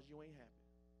community because you ain't happy.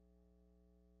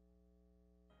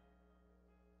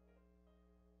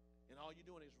 And all you're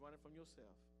doing is running from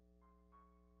yourself.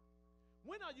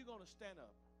 When are you going to stand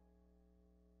up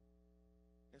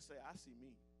and say, I see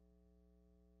me?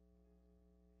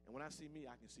 And when I see me,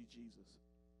 I can see Jesus.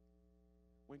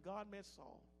 When God met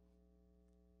Saul,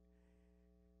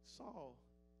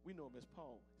 we know him as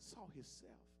Paul, saw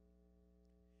himself.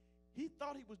 He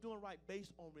thought he was doing right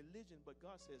based on religion, but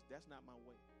God says, that's not my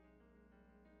way.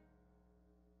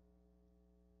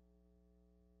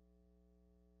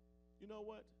 You know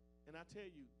what? And I tell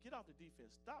you, get off the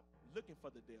defense. Stop looking for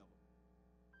the devil.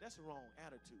 That's the wrong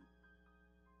attitude.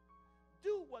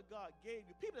 Do what God gave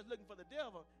you. People that's looking for the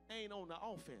devil ain't on the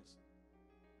offense.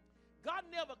 God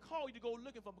never called you to go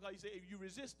looking for him because he said if you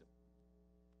resist him.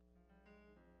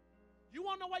 You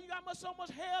want to know why you got so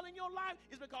much hell in your life?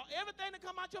 It's because everything that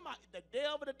come out your mouth, the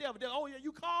devil. Oh, yeah,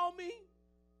 you call me?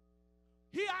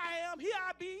 Here I am. Here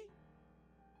I be.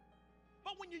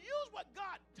 But when you use what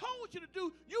God told you to do,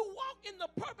 you walk in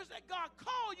the purpose that God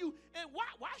called you. And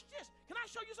watch this. Can I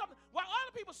show you something? While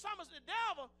other people summons the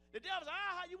devil says,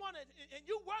 how you want it? And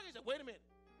you work. He said, wait a minute.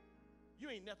 You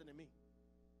ain't nothing to me.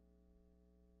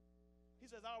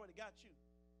 He says, I already got you.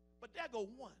 But there go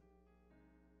one.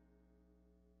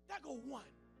 There go one.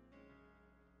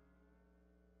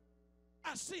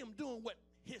 I see him doing what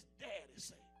his daddy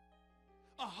say.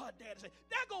 Or her daddy say.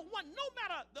 There go one. No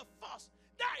matter the fuss.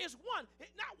 There is one.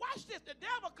 Now watch this. The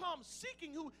devil comes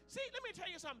seeking who. See, let me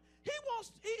tell you something. He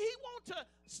wants to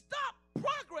stop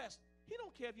progress. He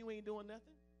don't care if you ain't doing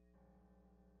nothing.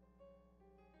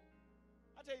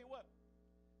 I tell you what.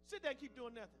 Sit there and keep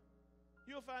doing nothing.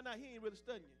 You'll find out he ain't really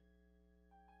studying you.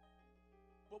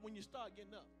 But when you start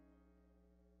getting up,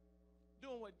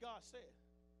 doing what God said,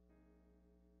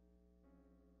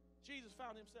 Jesus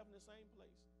found himself in the same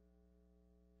place.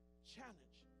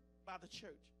 Challenged by the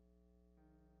church.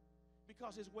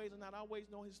 Because his ways are not our ways,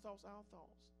 nor his thoughts our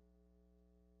thoughts.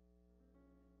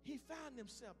 He found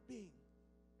himself being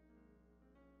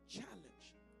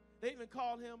challenged. They even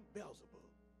called him Beelzebub.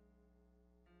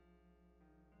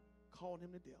 Called him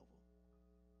the devil.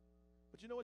 But you know what?